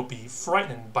Tyranids, they will be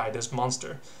frightened by this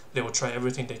monster. They will try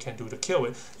everything they can do to kill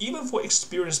it. Even for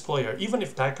experienced player, even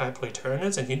if that guy played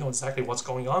Tyranids and he knows exactly what's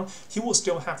going on, he will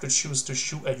still have to choose to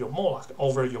shoot at your Moloch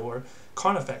over your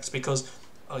Carnifex, because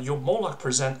your Moloch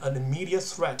present an immediate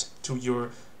threat to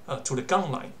your to the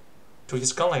gun line, to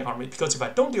his gunline army. Because if I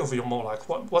don't deal with your Moloch,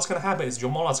 what's going to happen is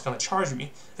your Moloch's going to charge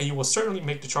me, and you will certainly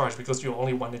make the charge because you're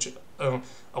only 1 inch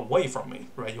away from me,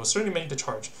 right? You will certainly make the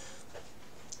charge,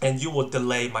 and you will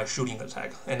delay my shooting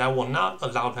attack, and I will not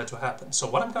allow that to happen. So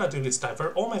what I'm going to do is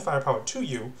divert all my firepower to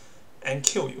you and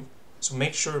kill you. So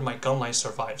make sure my gunline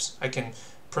survives. I can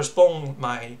postpone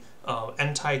my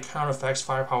anti-counterfacts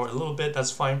firepower a little bit, that's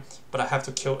fine, but I have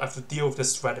to deal with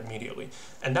this threat immediately.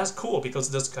 And that's cool because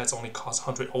this guy's only costs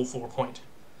 104 point.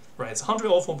 Right? It's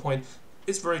 104 point,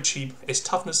 it's very cheap, it's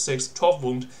toughness 6, 12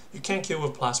 wound, you can't kill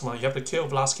with plasma, you have to kill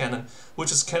with blast cannon,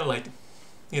 which is kinda like,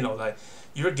 like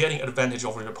you're getting advantage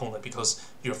over your opponent because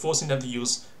you're forcing them to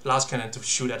use blast cannon to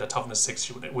shoot at a toughness 6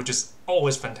 unit, which is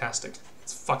always fantastic.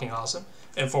 It's fucking awesome.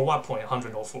 And for what point?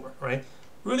 104, right?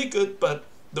 Really good, but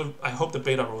I hope the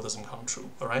beta rule doesn't come true,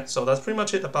 alright? So that's pretty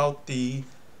much it about the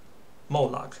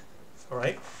Moloch,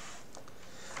 alright?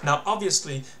 Now,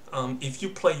 obviously, if you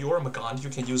play Jormungand, you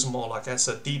can use Moloch as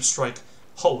a deep strike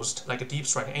host, like a deep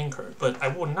strike anchor, but I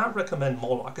would not recommend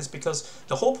Moloch. It's because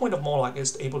the whole point of Moloch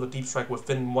is able to deep strike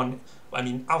within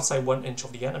outside 1 inch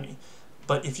of the enemy.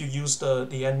 But if you use the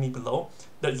enemy below,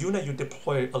 the unit you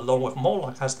deploy along with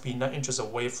Moloch has to be 9 inches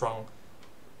away from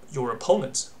your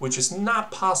opponents, which is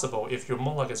not possible if your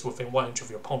Moloch is within 1 inch of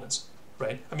your opponents,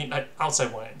 right? I mean,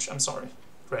 outside 1 inch, I'm sorry,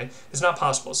 right? It's not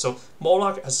possible. So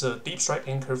Moloch as a deep strike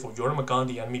anchor for Jormungand,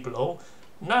 the enemy below,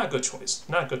 not a good choice.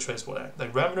 Not a good choice for that.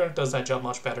 Like Ravener does that job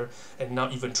much better, and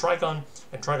now even Trigon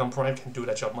and Trigon Prime can do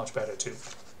that job much better too.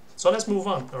 So let's move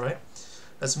on, alright?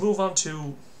 Let's move on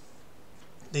to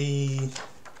the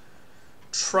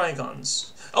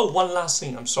Trigons. Oh, one last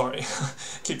thing, I'm sorry.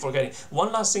 Keep forgetting.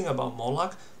 One last thing about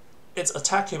Moloch. Its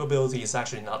attack capability is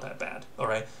actually not that bad,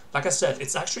 alright? Like I said,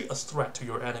 it's actually a threat to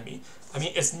your enemy. I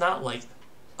mean, it's not like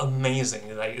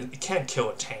amazing, like it can't kill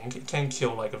a tank, it can't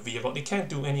kill like a vehicle, it can't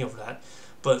do any of that,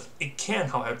 but it can,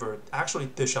 however, actually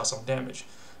dish out some damage.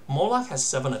 Moloch has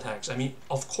 7 attacks. I mean,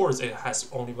 of course it has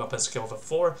only weapon skill of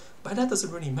 4, but that doesn't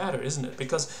really matter, isn't it?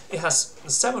 Because it has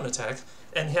 7 attack,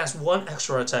 and it has 1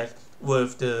 extra attack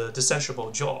with the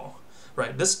Sensuable Jaw,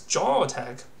 right? This Jaw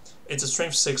attack, it's a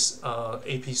strength 6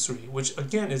 AP3, which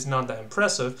again is not that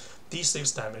impressive,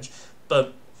 D6 damage,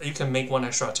 but you can make 1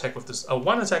 extra attack with this.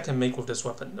 1 attack can make with this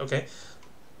weapon, okay?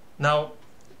 Now,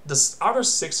 the other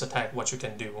 6 attack, what you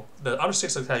can do, the other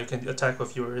 6 attack you can attack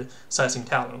with your Sizing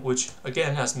Talon, which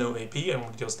again has no AP and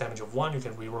only deals damage of 1, you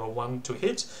can reroll 1 to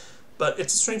hit, but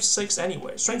it's strength 6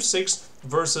 anyway. Strength 6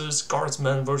 versus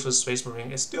Guardsman versus Space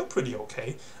Marine is still pretty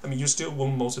okay. I mean, you still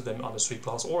wound most of them on the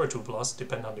 3+ or 2+,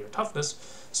 depending on your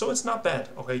toughness, so it's not bad,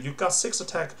 okay? You got 6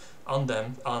 attack on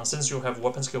them, since you have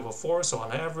weapon skill of 4, so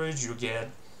on average you get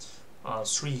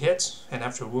 3 hits, and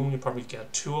after wound you probably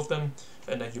get 2 of them,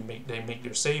 and then they make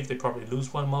their save, they probably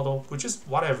lose 1 model, which is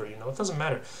whatever, it doesn't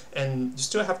matter. And you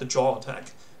still have the jaw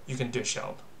attack you can dish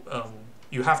out.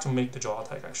 You have to make the jaw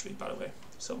attack actually, by the way.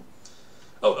 So,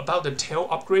 oh, about the tail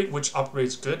upgrade, which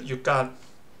upgrades good, you got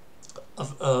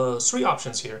 3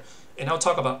 options here, and I'll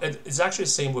talk about it. It's actually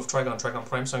the same with Trigon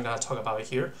Prime, so I'm gonna talk about it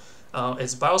here.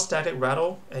 It's Biostatic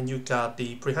Rattle, and you got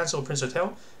the Prehensile Pincer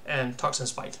Tail and Toxin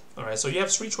Spike. Alright, so you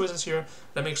have 3 choices here.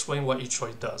 Let me explain what each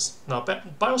choice does. Now,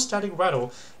 Biostatic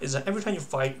Rattle is that every time you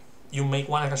fight, you make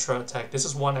 1 extra attack. This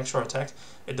is 1 extra attack.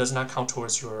 It does not count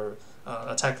towards your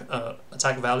attack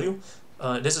value.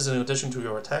 This is in addition to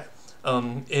your attack.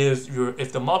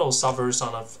 If the model suffers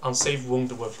on a unsafe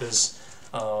wound with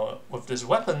this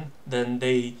weapon, then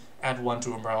they add 1 to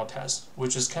morale test,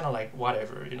 which is kind of like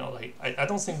whatever, you know, like I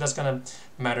don't think that's gonna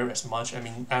matter as much. I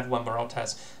mean, add 1 morale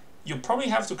test, you probably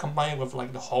have to combine it with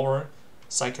like the horror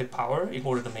psychic power in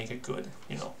order to make it good,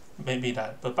 you know, maybe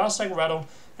that. But Biostatic Rattle,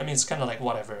 I mean, it's kind of like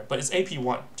whatever, but it's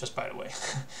AP1, just by the way.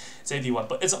 It's AP1,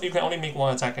 but you can only make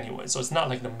 1 attack anyway, so it's not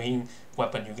like the main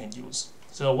weapon you can use.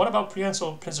 So what about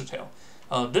Prehensile Pincer Tail?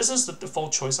 This is the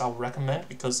default choice I would recommend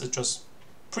because it's just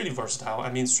pretty versatile.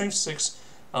 I mean, Strength 6,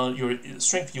 your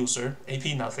Strength user,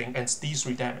 AP nothing, and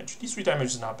D3 damage. D3 damage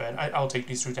is not bad. I'll take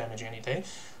D3 damage any day.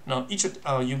 Now, each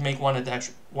you make one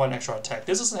extra attack.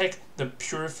 This is like the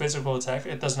pure physical attack.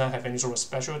 It does not have any sort of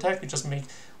special attack. You just make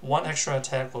 1 extra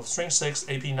attack with Strength 6,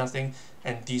 AP nothing,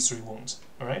 and D3 wounds.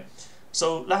 Alright?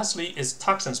 So lastly is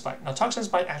Toxin Spike. Now, Toxin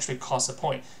Spike actually costs a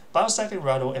point. Biostatic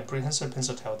Rattle and Prehensile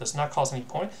Pincer Tail does not cost any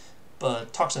point,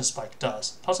 but Toxin Spike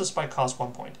does. Toxin Spike costs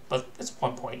 1 point, but it's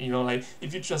 1 point. You know, like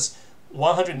if you just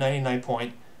 199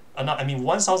 point, I mean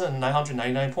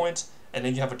 1,999 points, and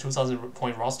then you have a 2,000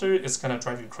 point roster, it's gonna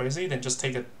drive you crazy. Then just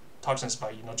take a Toxin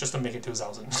Spike, you know, just to make it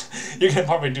 2,000. You can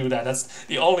probably do that. That's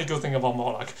the only good thing about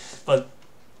Moloch. But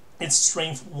it's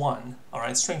Strength 1,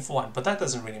 alright, Strength 1, but that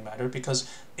doesn't really matter because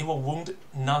it will wound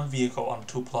non-vehicle on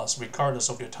 2+, regardless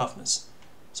of your toughness.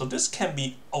 So this can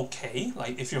be okay,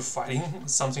 like if you're fighting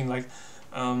something like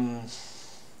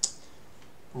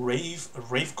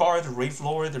Rave Guard, Rave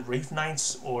Lord, Rave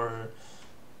Knights, or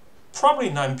probably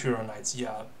not Imperial Knights,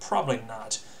 yeah, probably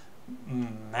not.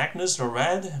 Magnus the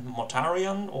Red,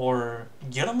 Mortarion, or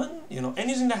Gilliman, you know,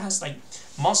 anything that has like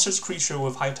monstrous creature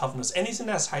with high toughness, anything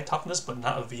that has high toughness but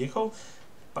not a vehicle.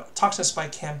 But Toxin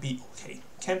Spike can be okay,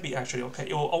 can be actually okay.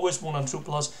 It will always wound on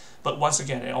 2+, but once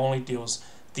again, it only deals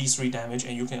D3 damage,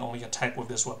 and you can only attack with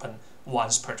this weapon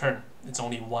once per turn. It's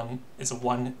only it's a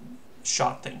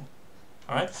one-shot thing.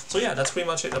 Alright, so yeah, that's pretty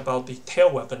much it about the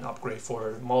tail weapon upgrade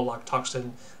for Moloch,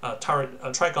 Toxin,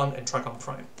 Trigon, and Trigon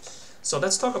Prime. So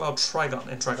let's talk about Trigon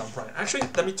and Trigon Prime. Actually,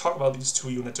 let me talk about these two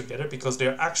units together because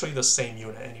they're actually the same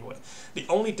unit anyway. The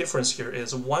only difference here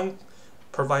is one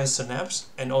provides synapse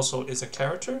and also is a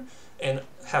character and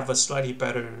have a slightly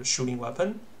better shooting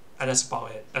weapon, and that's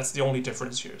about it. That's the only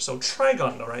difference here. So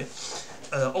Trigon, alright,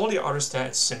 all the other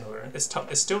stats similar.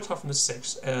 It's still toughness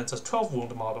 6, and it's a 12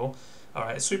 wound model.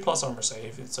 Alright, it's 3+ armor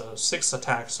save, it's a 6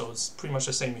 attack, so it's pretty much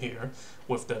the same here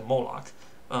with the Moloch.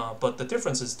 But the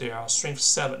difference is they are Strength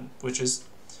 7, which is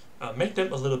make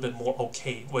them a little bit more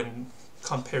okay when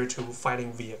compared to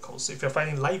fighting vehicles. If you're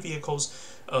fighting light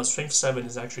vehicles, Strength 7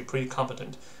 is actually pretty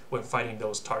competent when fighting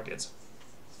those targets.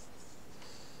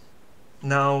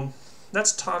 Now,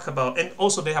 let's talk about, and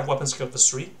also they have weapon skill of a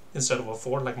 3 instead of a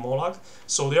 4 like Moloch,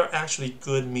 so they're actually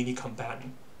good melee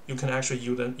combatant. You can actually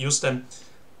use them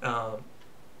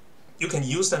you can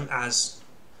use them as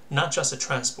not just a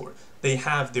transport, they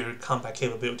have their combat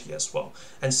capability as well.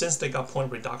 And since they got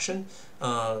point reduction,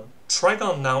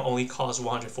 Trigon now only costs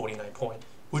 149 points,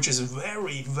 which is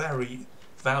very, very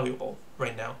valuable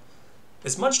right now.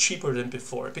 It's much cheaper than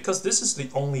before because this is the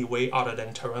only way other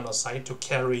than Tyranid to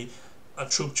carry a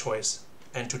troop choice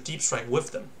and to deep strike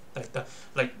with them.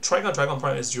 Like Trigon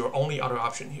Prime is your only other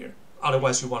option here.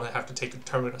 Otherwise, you want to have to take a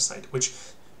Tyranid, which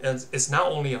it's now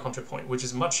only 100 points, which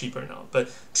is much cheaper now. But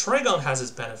Trigon has its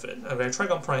benefit. Okay,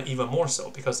 Trigon Prime even more so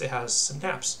because it has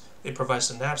synapse. It provides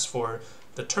synapse for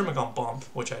the Termagon Bomb,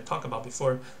 which I talked about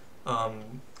before.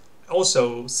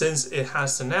 Also, since it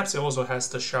has synapse, it also has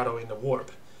the Shadow in the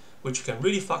Warp, which can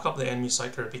really fuck up the enemy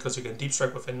Psyker because you can deep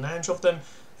strike within 9 inches of them,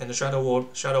 and the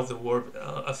Shadow of the Warp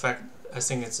effect, I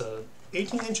think it's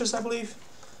 18 inches, I believe.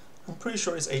 I'm pretty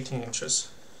sure it's 18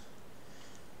 inches.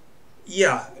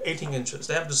 Yeah, 18 inches.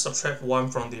 They have to subtract 1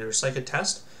 from their psychic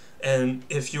test, and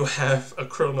if you have a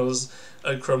Chronos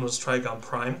Trigon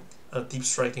Prime, deep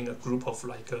striking a group of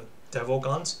like devil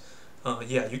guns,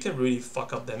 yeah, you can really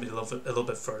fuck up them a little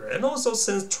bit further. And also,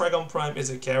 since Trigon Prime is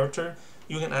a character,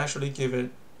 you can actually give it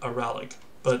a relic.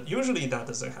 But usually that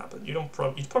doesn't happen. You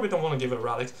probably don't want to give it a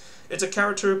relic. It's a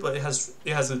character, but it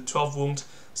has a 12 wound,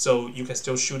 so you can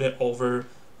still shoot it over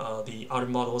the other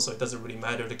models, so it doesn't really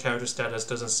matter. The character status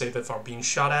doesn't save it from being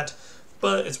shot at,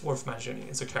 but it's worth mentioning.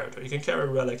 It's a character. You can carry a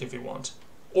relic if you want,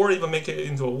 or even make it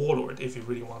into a warlord if you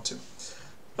really want to.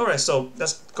 Alright, so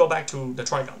let's go back to the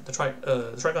Trigon,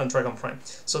 Trigon and Trigon Prime.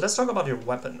 So let's talk about your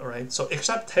weapon, alright? So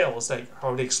except Tails, like I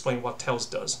already explained what Tails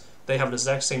does. They have the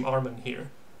exact same armament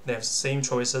here. They have the same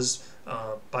choices,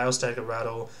 Biostatic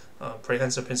Rattle,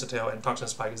 Prehensile Pincer Tail, and Toxin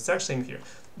Spike. It's the exact same here.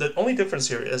 The only difference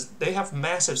here is they have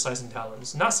massive sizing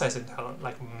talents. Not sizing talent,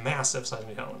 like massive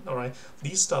sizing talent, alright?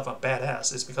 These stuff are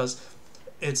badass. It's because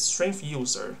it's Strength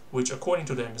User, which according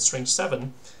to them is Strength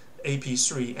 7, AP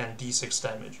 3, and D6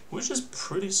 damage, which is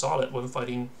pretty solid when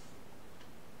fighting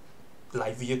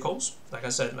light vehicles, like I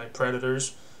said, like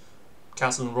Predators,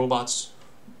 Castle and Robots,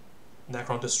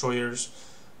 Necron Destroyers,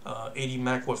 80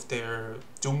 Mech with their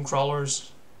Doom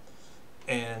Crawlers,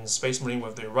 and Space Marine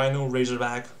with their Rhino,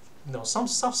 Razorback, some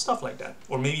stuff like that.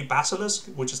 Or maybe Basilisk,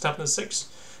 which is toughness 6.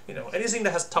 Anything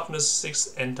that has toughness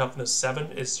 6 and toughness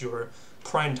 7 is your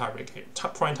prime target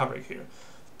here.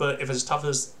 But if it's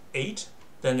toughness 8,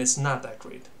 then it's not that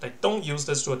great. Like, don't use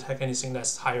this to attack anything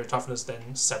that's higher toughness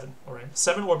than 7. Alright,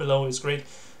 7 or below is great.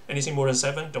 Anything more than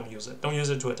 7, don't use it. Don't use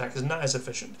it to attack. It's not as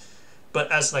efficient.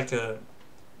 But as like a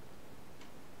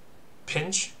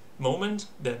pinch moment,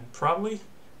 then probably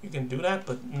you can do that.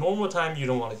 But normal time, you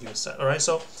don't want to use that. Alright,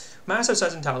 so Massive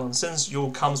Sizing Talon, since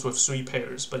you comes with 3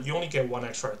 pairs, but you only get 1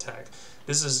 extra attack.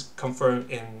 This is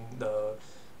confirmed in the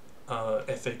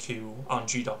FAQ on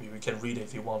GW. You can read it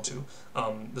if you want to.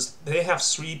 They have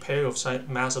 3 pair of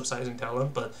Massive Sizing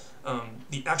Talon, but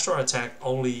the extra attack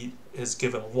only is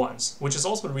given once, which is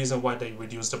also the reason why they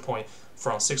reduced the point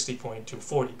from 60 point to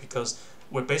 40, because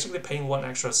we're basically paying 1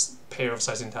 extra pair of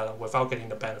Sizing Talon without getting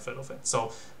the benefit of it.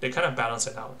 So they kind of balance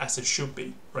it out as it should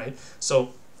be, right?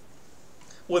 So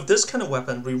with this kind of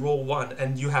weapon, reroll 1,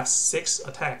 and you have 6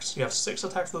 attacks. You have 6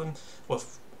 attacks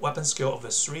with weapon skill of the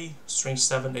 3, strength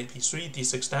 7, AP 3,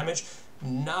 d6 damage.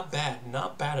 Not bad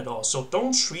at all. So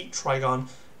don't treat Trigon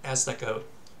as like a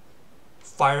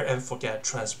fire and forget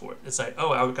transport. It's like,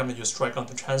 oh, I'm gonna use Trigon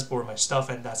to transport my stuff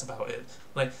and that's about it.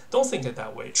 Like, don't think it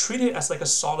that way. Treat it as like a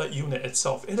solid unit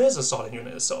itself. It is a solid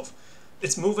unit itself.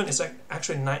 Its movement is like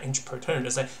actually 9 inches per turn.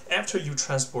 It's like after you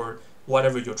transport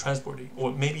whatever you're transporting,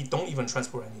 or maybe don't even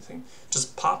transport anything,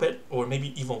 just pop it, or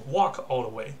maybe even walk all the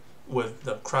way with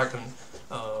the Kraken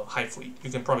High Fleet.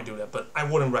 You can probably do that, but I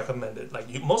wouldn't recommend it. Like,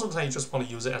 most of the time you just want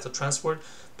to use it as a transport,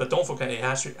 but don't forget it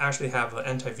actually have an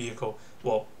anti-vehicle,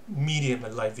 well, medium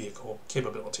and light vehicle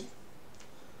capability.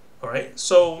 Alright,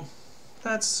 so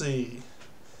let's see.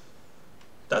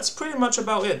 That's pretty much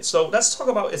about it. So let's talk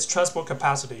about its transport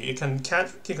capacity. It can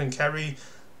carry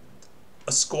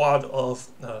a squad of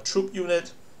troop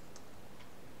unit.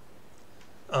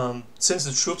 Since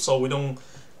the troops, so we don't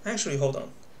actually, hold on.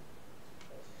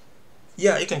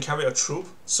 Yeah, it can carry a troop.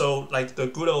 So like the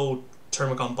good old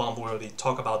Termagon bomb, we already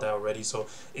talked about that already. So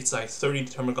it's like 30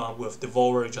 Termagon with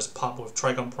Devourer, just pop with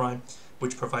Trigon Prime,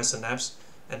 which provides synapse,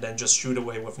 and then just shoot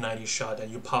away with 90 shot,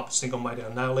 and you pop single-minded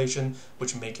annihilation,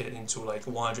 which make it into like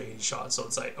 180 shots. So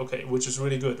it's like, okay, which is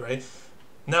really good, right?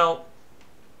 Now,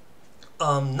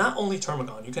 not only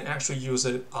Termagon, you can actually use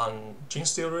it on Gene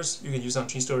Stealers. You can use it on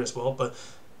Gene Stealer as well, but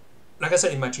like I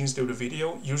said in my Gene Stealer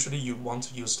video, usually you want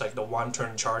to use like the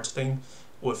 1-turn charge thing.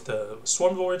 With the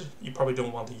Swarmlord, you probably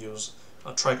don't want to use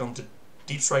a Trigon to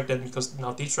deep strike them, because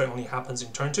now deep strike only happens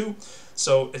in turn 2,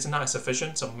 so it's not as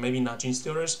efficient. So maybe not Gene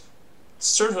Stealers,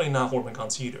 certainly not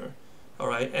Hormigons either.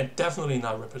 Alright, and definitely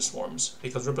not Ripper Swarms,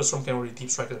 because Ripper Swarm can already deep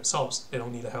strike themselves. They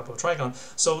don't need the help of Trigon,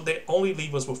 so they only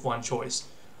leave us with one choice.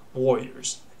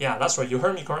 Warriors. Yeah, that's right, you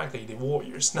heard me correctly, the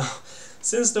Warriors. Now,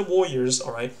 since the Warriors,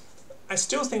 alright, I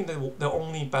still think that the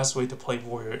only best way to play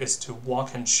Warrior is to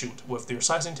walk and shoot with their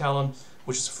Sizing Talon,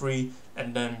 which is free,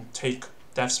 and then take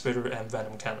Death Spitter and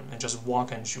Venom Cannon and just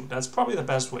walk and shoot. That's probably the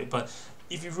best way. But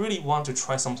if you really want to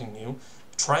try something new,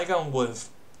 Trigon with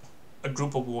a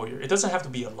group of Warrior. It doesn't have to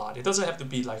be a lot. It doesn't have to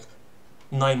be like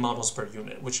 9 models per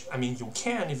unit, which, I mean, you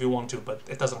can if you want to, but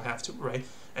it doesn't have to, right?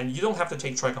 And you don't have to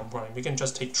take Trigon Prime. You can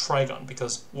just take Trigon,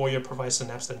 because Warrior provides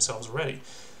synapse themselves already.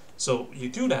 So you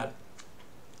do that,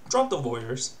 drop the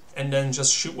Warriors, and then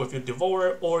just shoot with your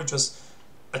Devourer, or just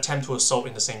attempt to assault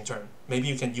in the same turn. Maybe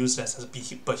you can use that as a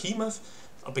Behemoth,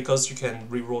 because you can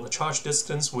reroll the charge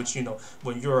distance, which,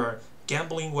 when you're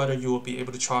gambling whether you will be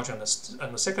able to charge on the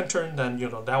second turn, then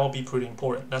that will be pretty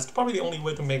important. That's probably the only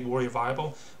way to make Warrior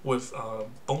viable, with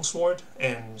Bone Sword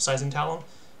and Sizing Talon,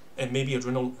 and maybe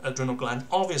Adrenal Gland.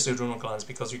 Obviously Adrenal Glands,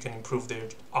 because you can improve their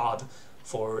odd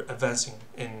for advancing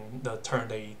in the turn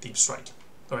they deep strike.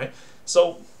 Alright,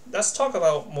 so let's talk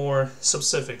about more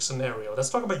specific scenario. Let's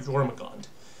talk about Jormungand.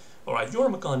 Alright,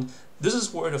 Jormungand, this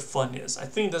is where the fun is. I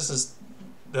think this is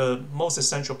the most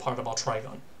essential part about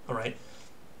Trigon. Alright,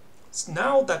 so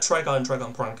now that Trigon and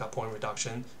Trigon Prime got point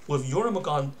reduction, with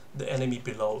Jormungand, the enemy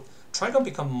below, Trigon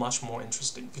become much more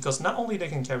interesting, because not only they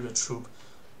can carry a troop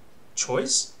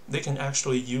choice, they can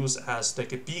actually use as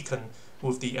like a beacon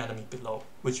with the enemy below,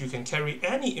 which you can carry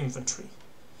any infantry.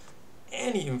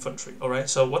 Alright,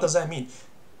 so what does that mean?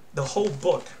 The whole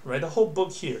book, right? The whole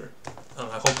book here,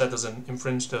 I hope that doesn't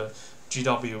infringe the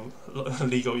GW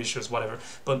legal issues, whatever,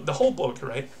 but the whole book,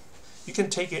 right? You can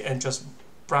take it and just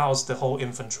browse the whole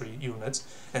infantry units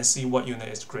and see what unit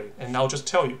is great. And I'll just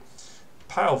tell you,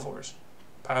 Pyrovores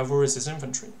is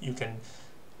infantry. You can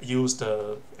use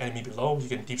the enemy below. You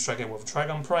can deep strike it with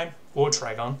Trigon Prime or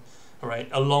Trigon, alright,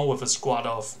 along with a squad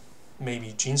of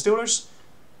maybe Gene Stealers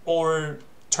or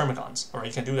Termagants. Alright,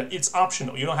 you can do that. It's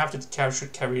optional. You don't have to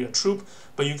carry a troop,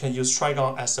 but you can use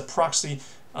Trigon as a proxy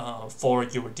for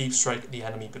your deep strike the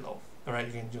enemy below. Alright,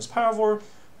 you can use Paravor.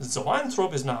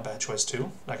 Zoanthrope is not a bad choice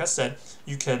too. Like I said,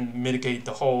 you can mitigate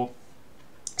the whole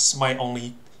smite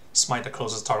the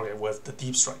closest target with the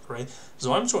deep strike, right?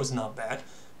 Zoanthrope is not bad.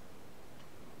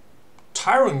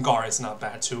 Tyrant Guard is not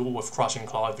bad too with Crushing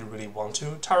Claw if you really want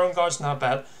to. Tyrant Guard is not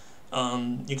bad.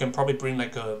 You can probably bring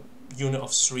like a unit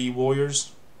of 3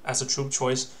 warriors as a troop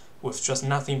choice with just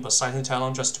nothing but Sighting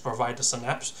Talon just to provide the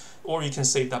synapse, or you can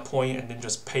save that point and then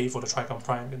just pay for the Trigon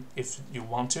Prime if you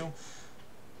want to.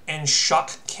 And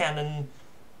Shock Cannon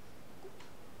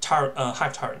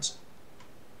Hive Tyrants.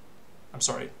 I'm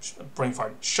sorry, brain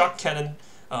fart. Shock Cannon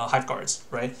Hive Guards,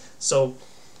 right? So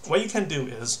what you can do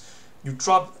is you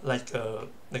drop like a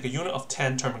unit of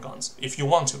 10 Termagants if you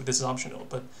want to. This is optional,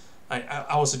 but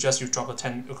I would suggest you drop a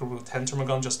 10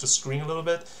 Termagon just to screen a little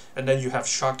bit, and then you have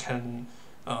Shock Cannon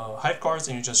Hive Guards,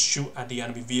 and you just shoot at the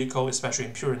enemy vehicle, especially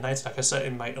in Pure Knights. Like I said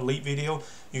in my Elite video,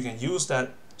 you can use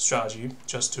that strategy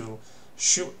just to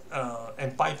shoot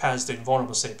and bypass the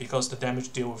invulnerable save, because the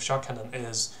damage deal with Shock Cannon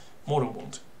is Mortal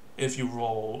Wound if you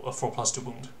roll a 4+2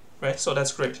 wound, right? So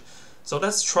that's great. So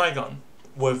that's Trigon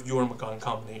with Jormungand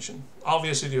combination.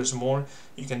 Obviously there's more.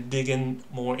 You can dig in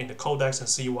more in the codex and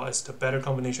see what is the better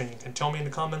combination. You can tell me in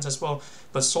the comments as well.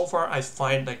 But so far I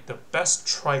find like the best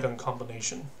Trigon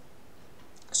combination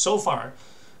so far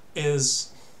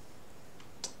is,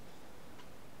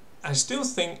 I still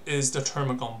think, is the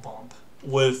Termagon Bomb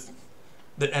with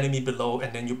the enemy below,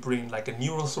 and then you bring like a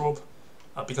Neurothrope,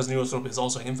 because Neurothrope is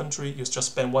also infantry. You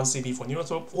just spend 1 CP for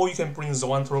Neurothrope, or you can bring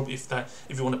Zoanthrope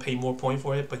if you want to pay more point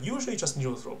for it, but usually just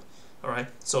Neurothrope. Alright,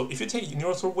 so if you take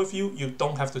Neurothrope with you, you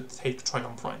don't have to take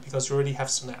Trigon Prime because you already have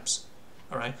Synapse.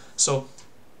 Alright, so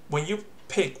when you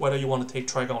pick whether you want to take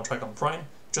Trigon or Trigon Prime,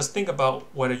 just think about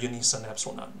whether you need Synapse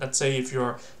or not. Let's say if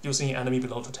you're using enemy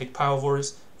below to take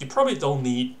Paravors, you probably don't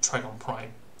need Trigon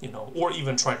Prime, you know, or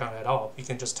even Trigon at all. You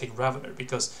can just take Ravener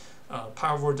because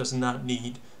Paravor does not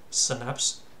need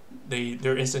Synapse.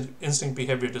 Their instinct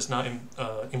behavior does not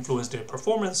influence their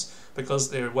performance because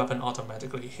their weapon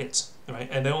automatically hits, right?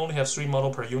 And they only have 3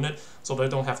 model per unit, so they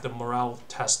don't have the morale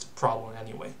test problem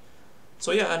anyway.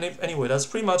 So yeah, and anyway, that's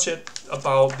pretty much it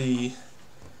about the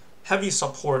heavy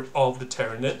support of the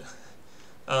Tyranid.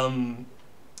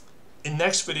 In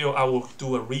next video, I will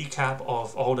do a recap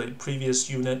of all the previous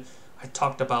unit. I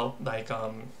talked about like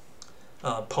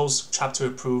post chapter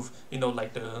approved, you know,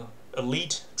 like the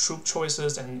elite troop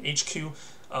choices and HQ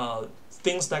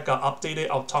things that got updated.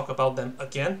 I'll talk about them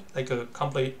again, like a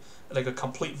complete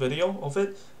video of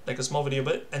it, like a small video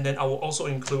bit, and then I will also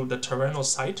include the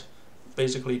Tyrannocyte,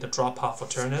 basically the drop pod for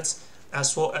Tyranids,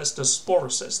 as well as the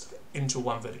Sporocist into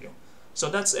one video. So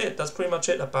that's it. That's pretty much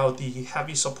it about the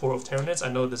heavy support of Tyranids.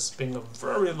 I know this has been a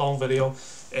very long video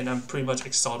and I'm pretty much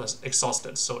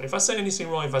exhausted. So if I say anything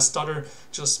wrong, if I stutter,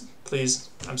 just please,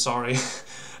 I'm sorry.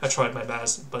 I tried my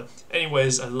best. But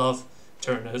anyways, I love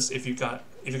Tyranids. If you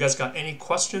guys got any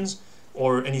questions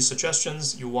or any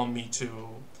suggestions you want me to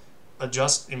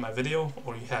adjust in my video,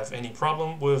 or you have any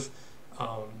problem with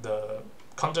the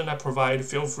content I provide,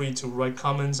 feel free to write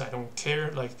comments. I don't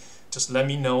care. Like, just let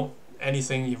me know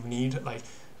anything you need. Like,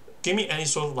 give me any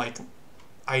sort of like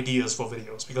ideas for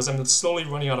videos, because I'm slowly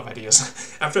running out of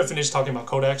ideas. After I finish talking about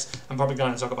Codex, I'm probably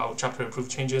gonna talk about chapter approved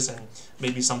changes and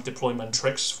maybe some deployment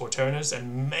tricks for Tyranids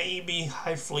and maybe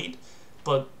Hive Fleet,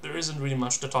 but there isn't really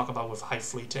much to talk about with Hive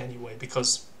Fleet anyway,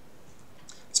 because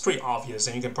it's pretty obvious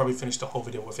and you can probably finish the whole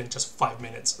video within just 5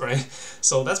 minutes, right?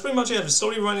 So that's pretty much it. I'm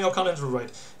slowly running out of content to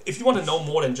write. If you want to know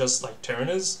more than just like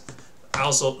Tyranids, I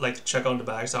also like check out the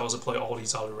bags. I also play all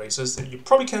these other races. You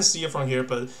probably can't see it from here,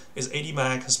 but it's 80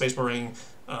 Mac, Space Marine,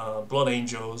 Blood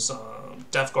Angels,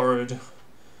 Death Guard,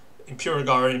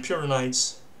 Imperial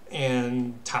Knights,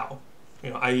 and Tau. You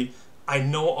know, I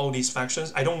know all these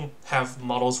factions. I don't have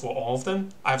models for all of them.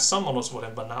 I have some models for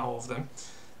them, but not all of them.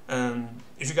 And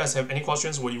if you guys have any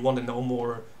questions where you want to know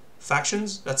more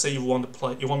factions, let's say you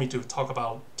want me to talk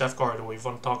about Death Guard, or you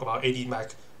want to talk about 80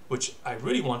 Mac, which I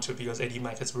really want to because 80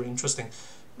 Mac is really interesting,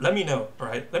 let me know,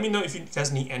 alright? Let me know if you guys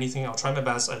need anything. I'll try my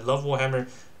best. I love Warhammer,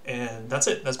 and that's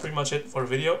it. That's pretty much it for the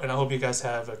video, and I hope you guys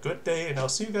have a good day, and I'll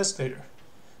see you guys later.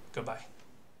 Goodbye.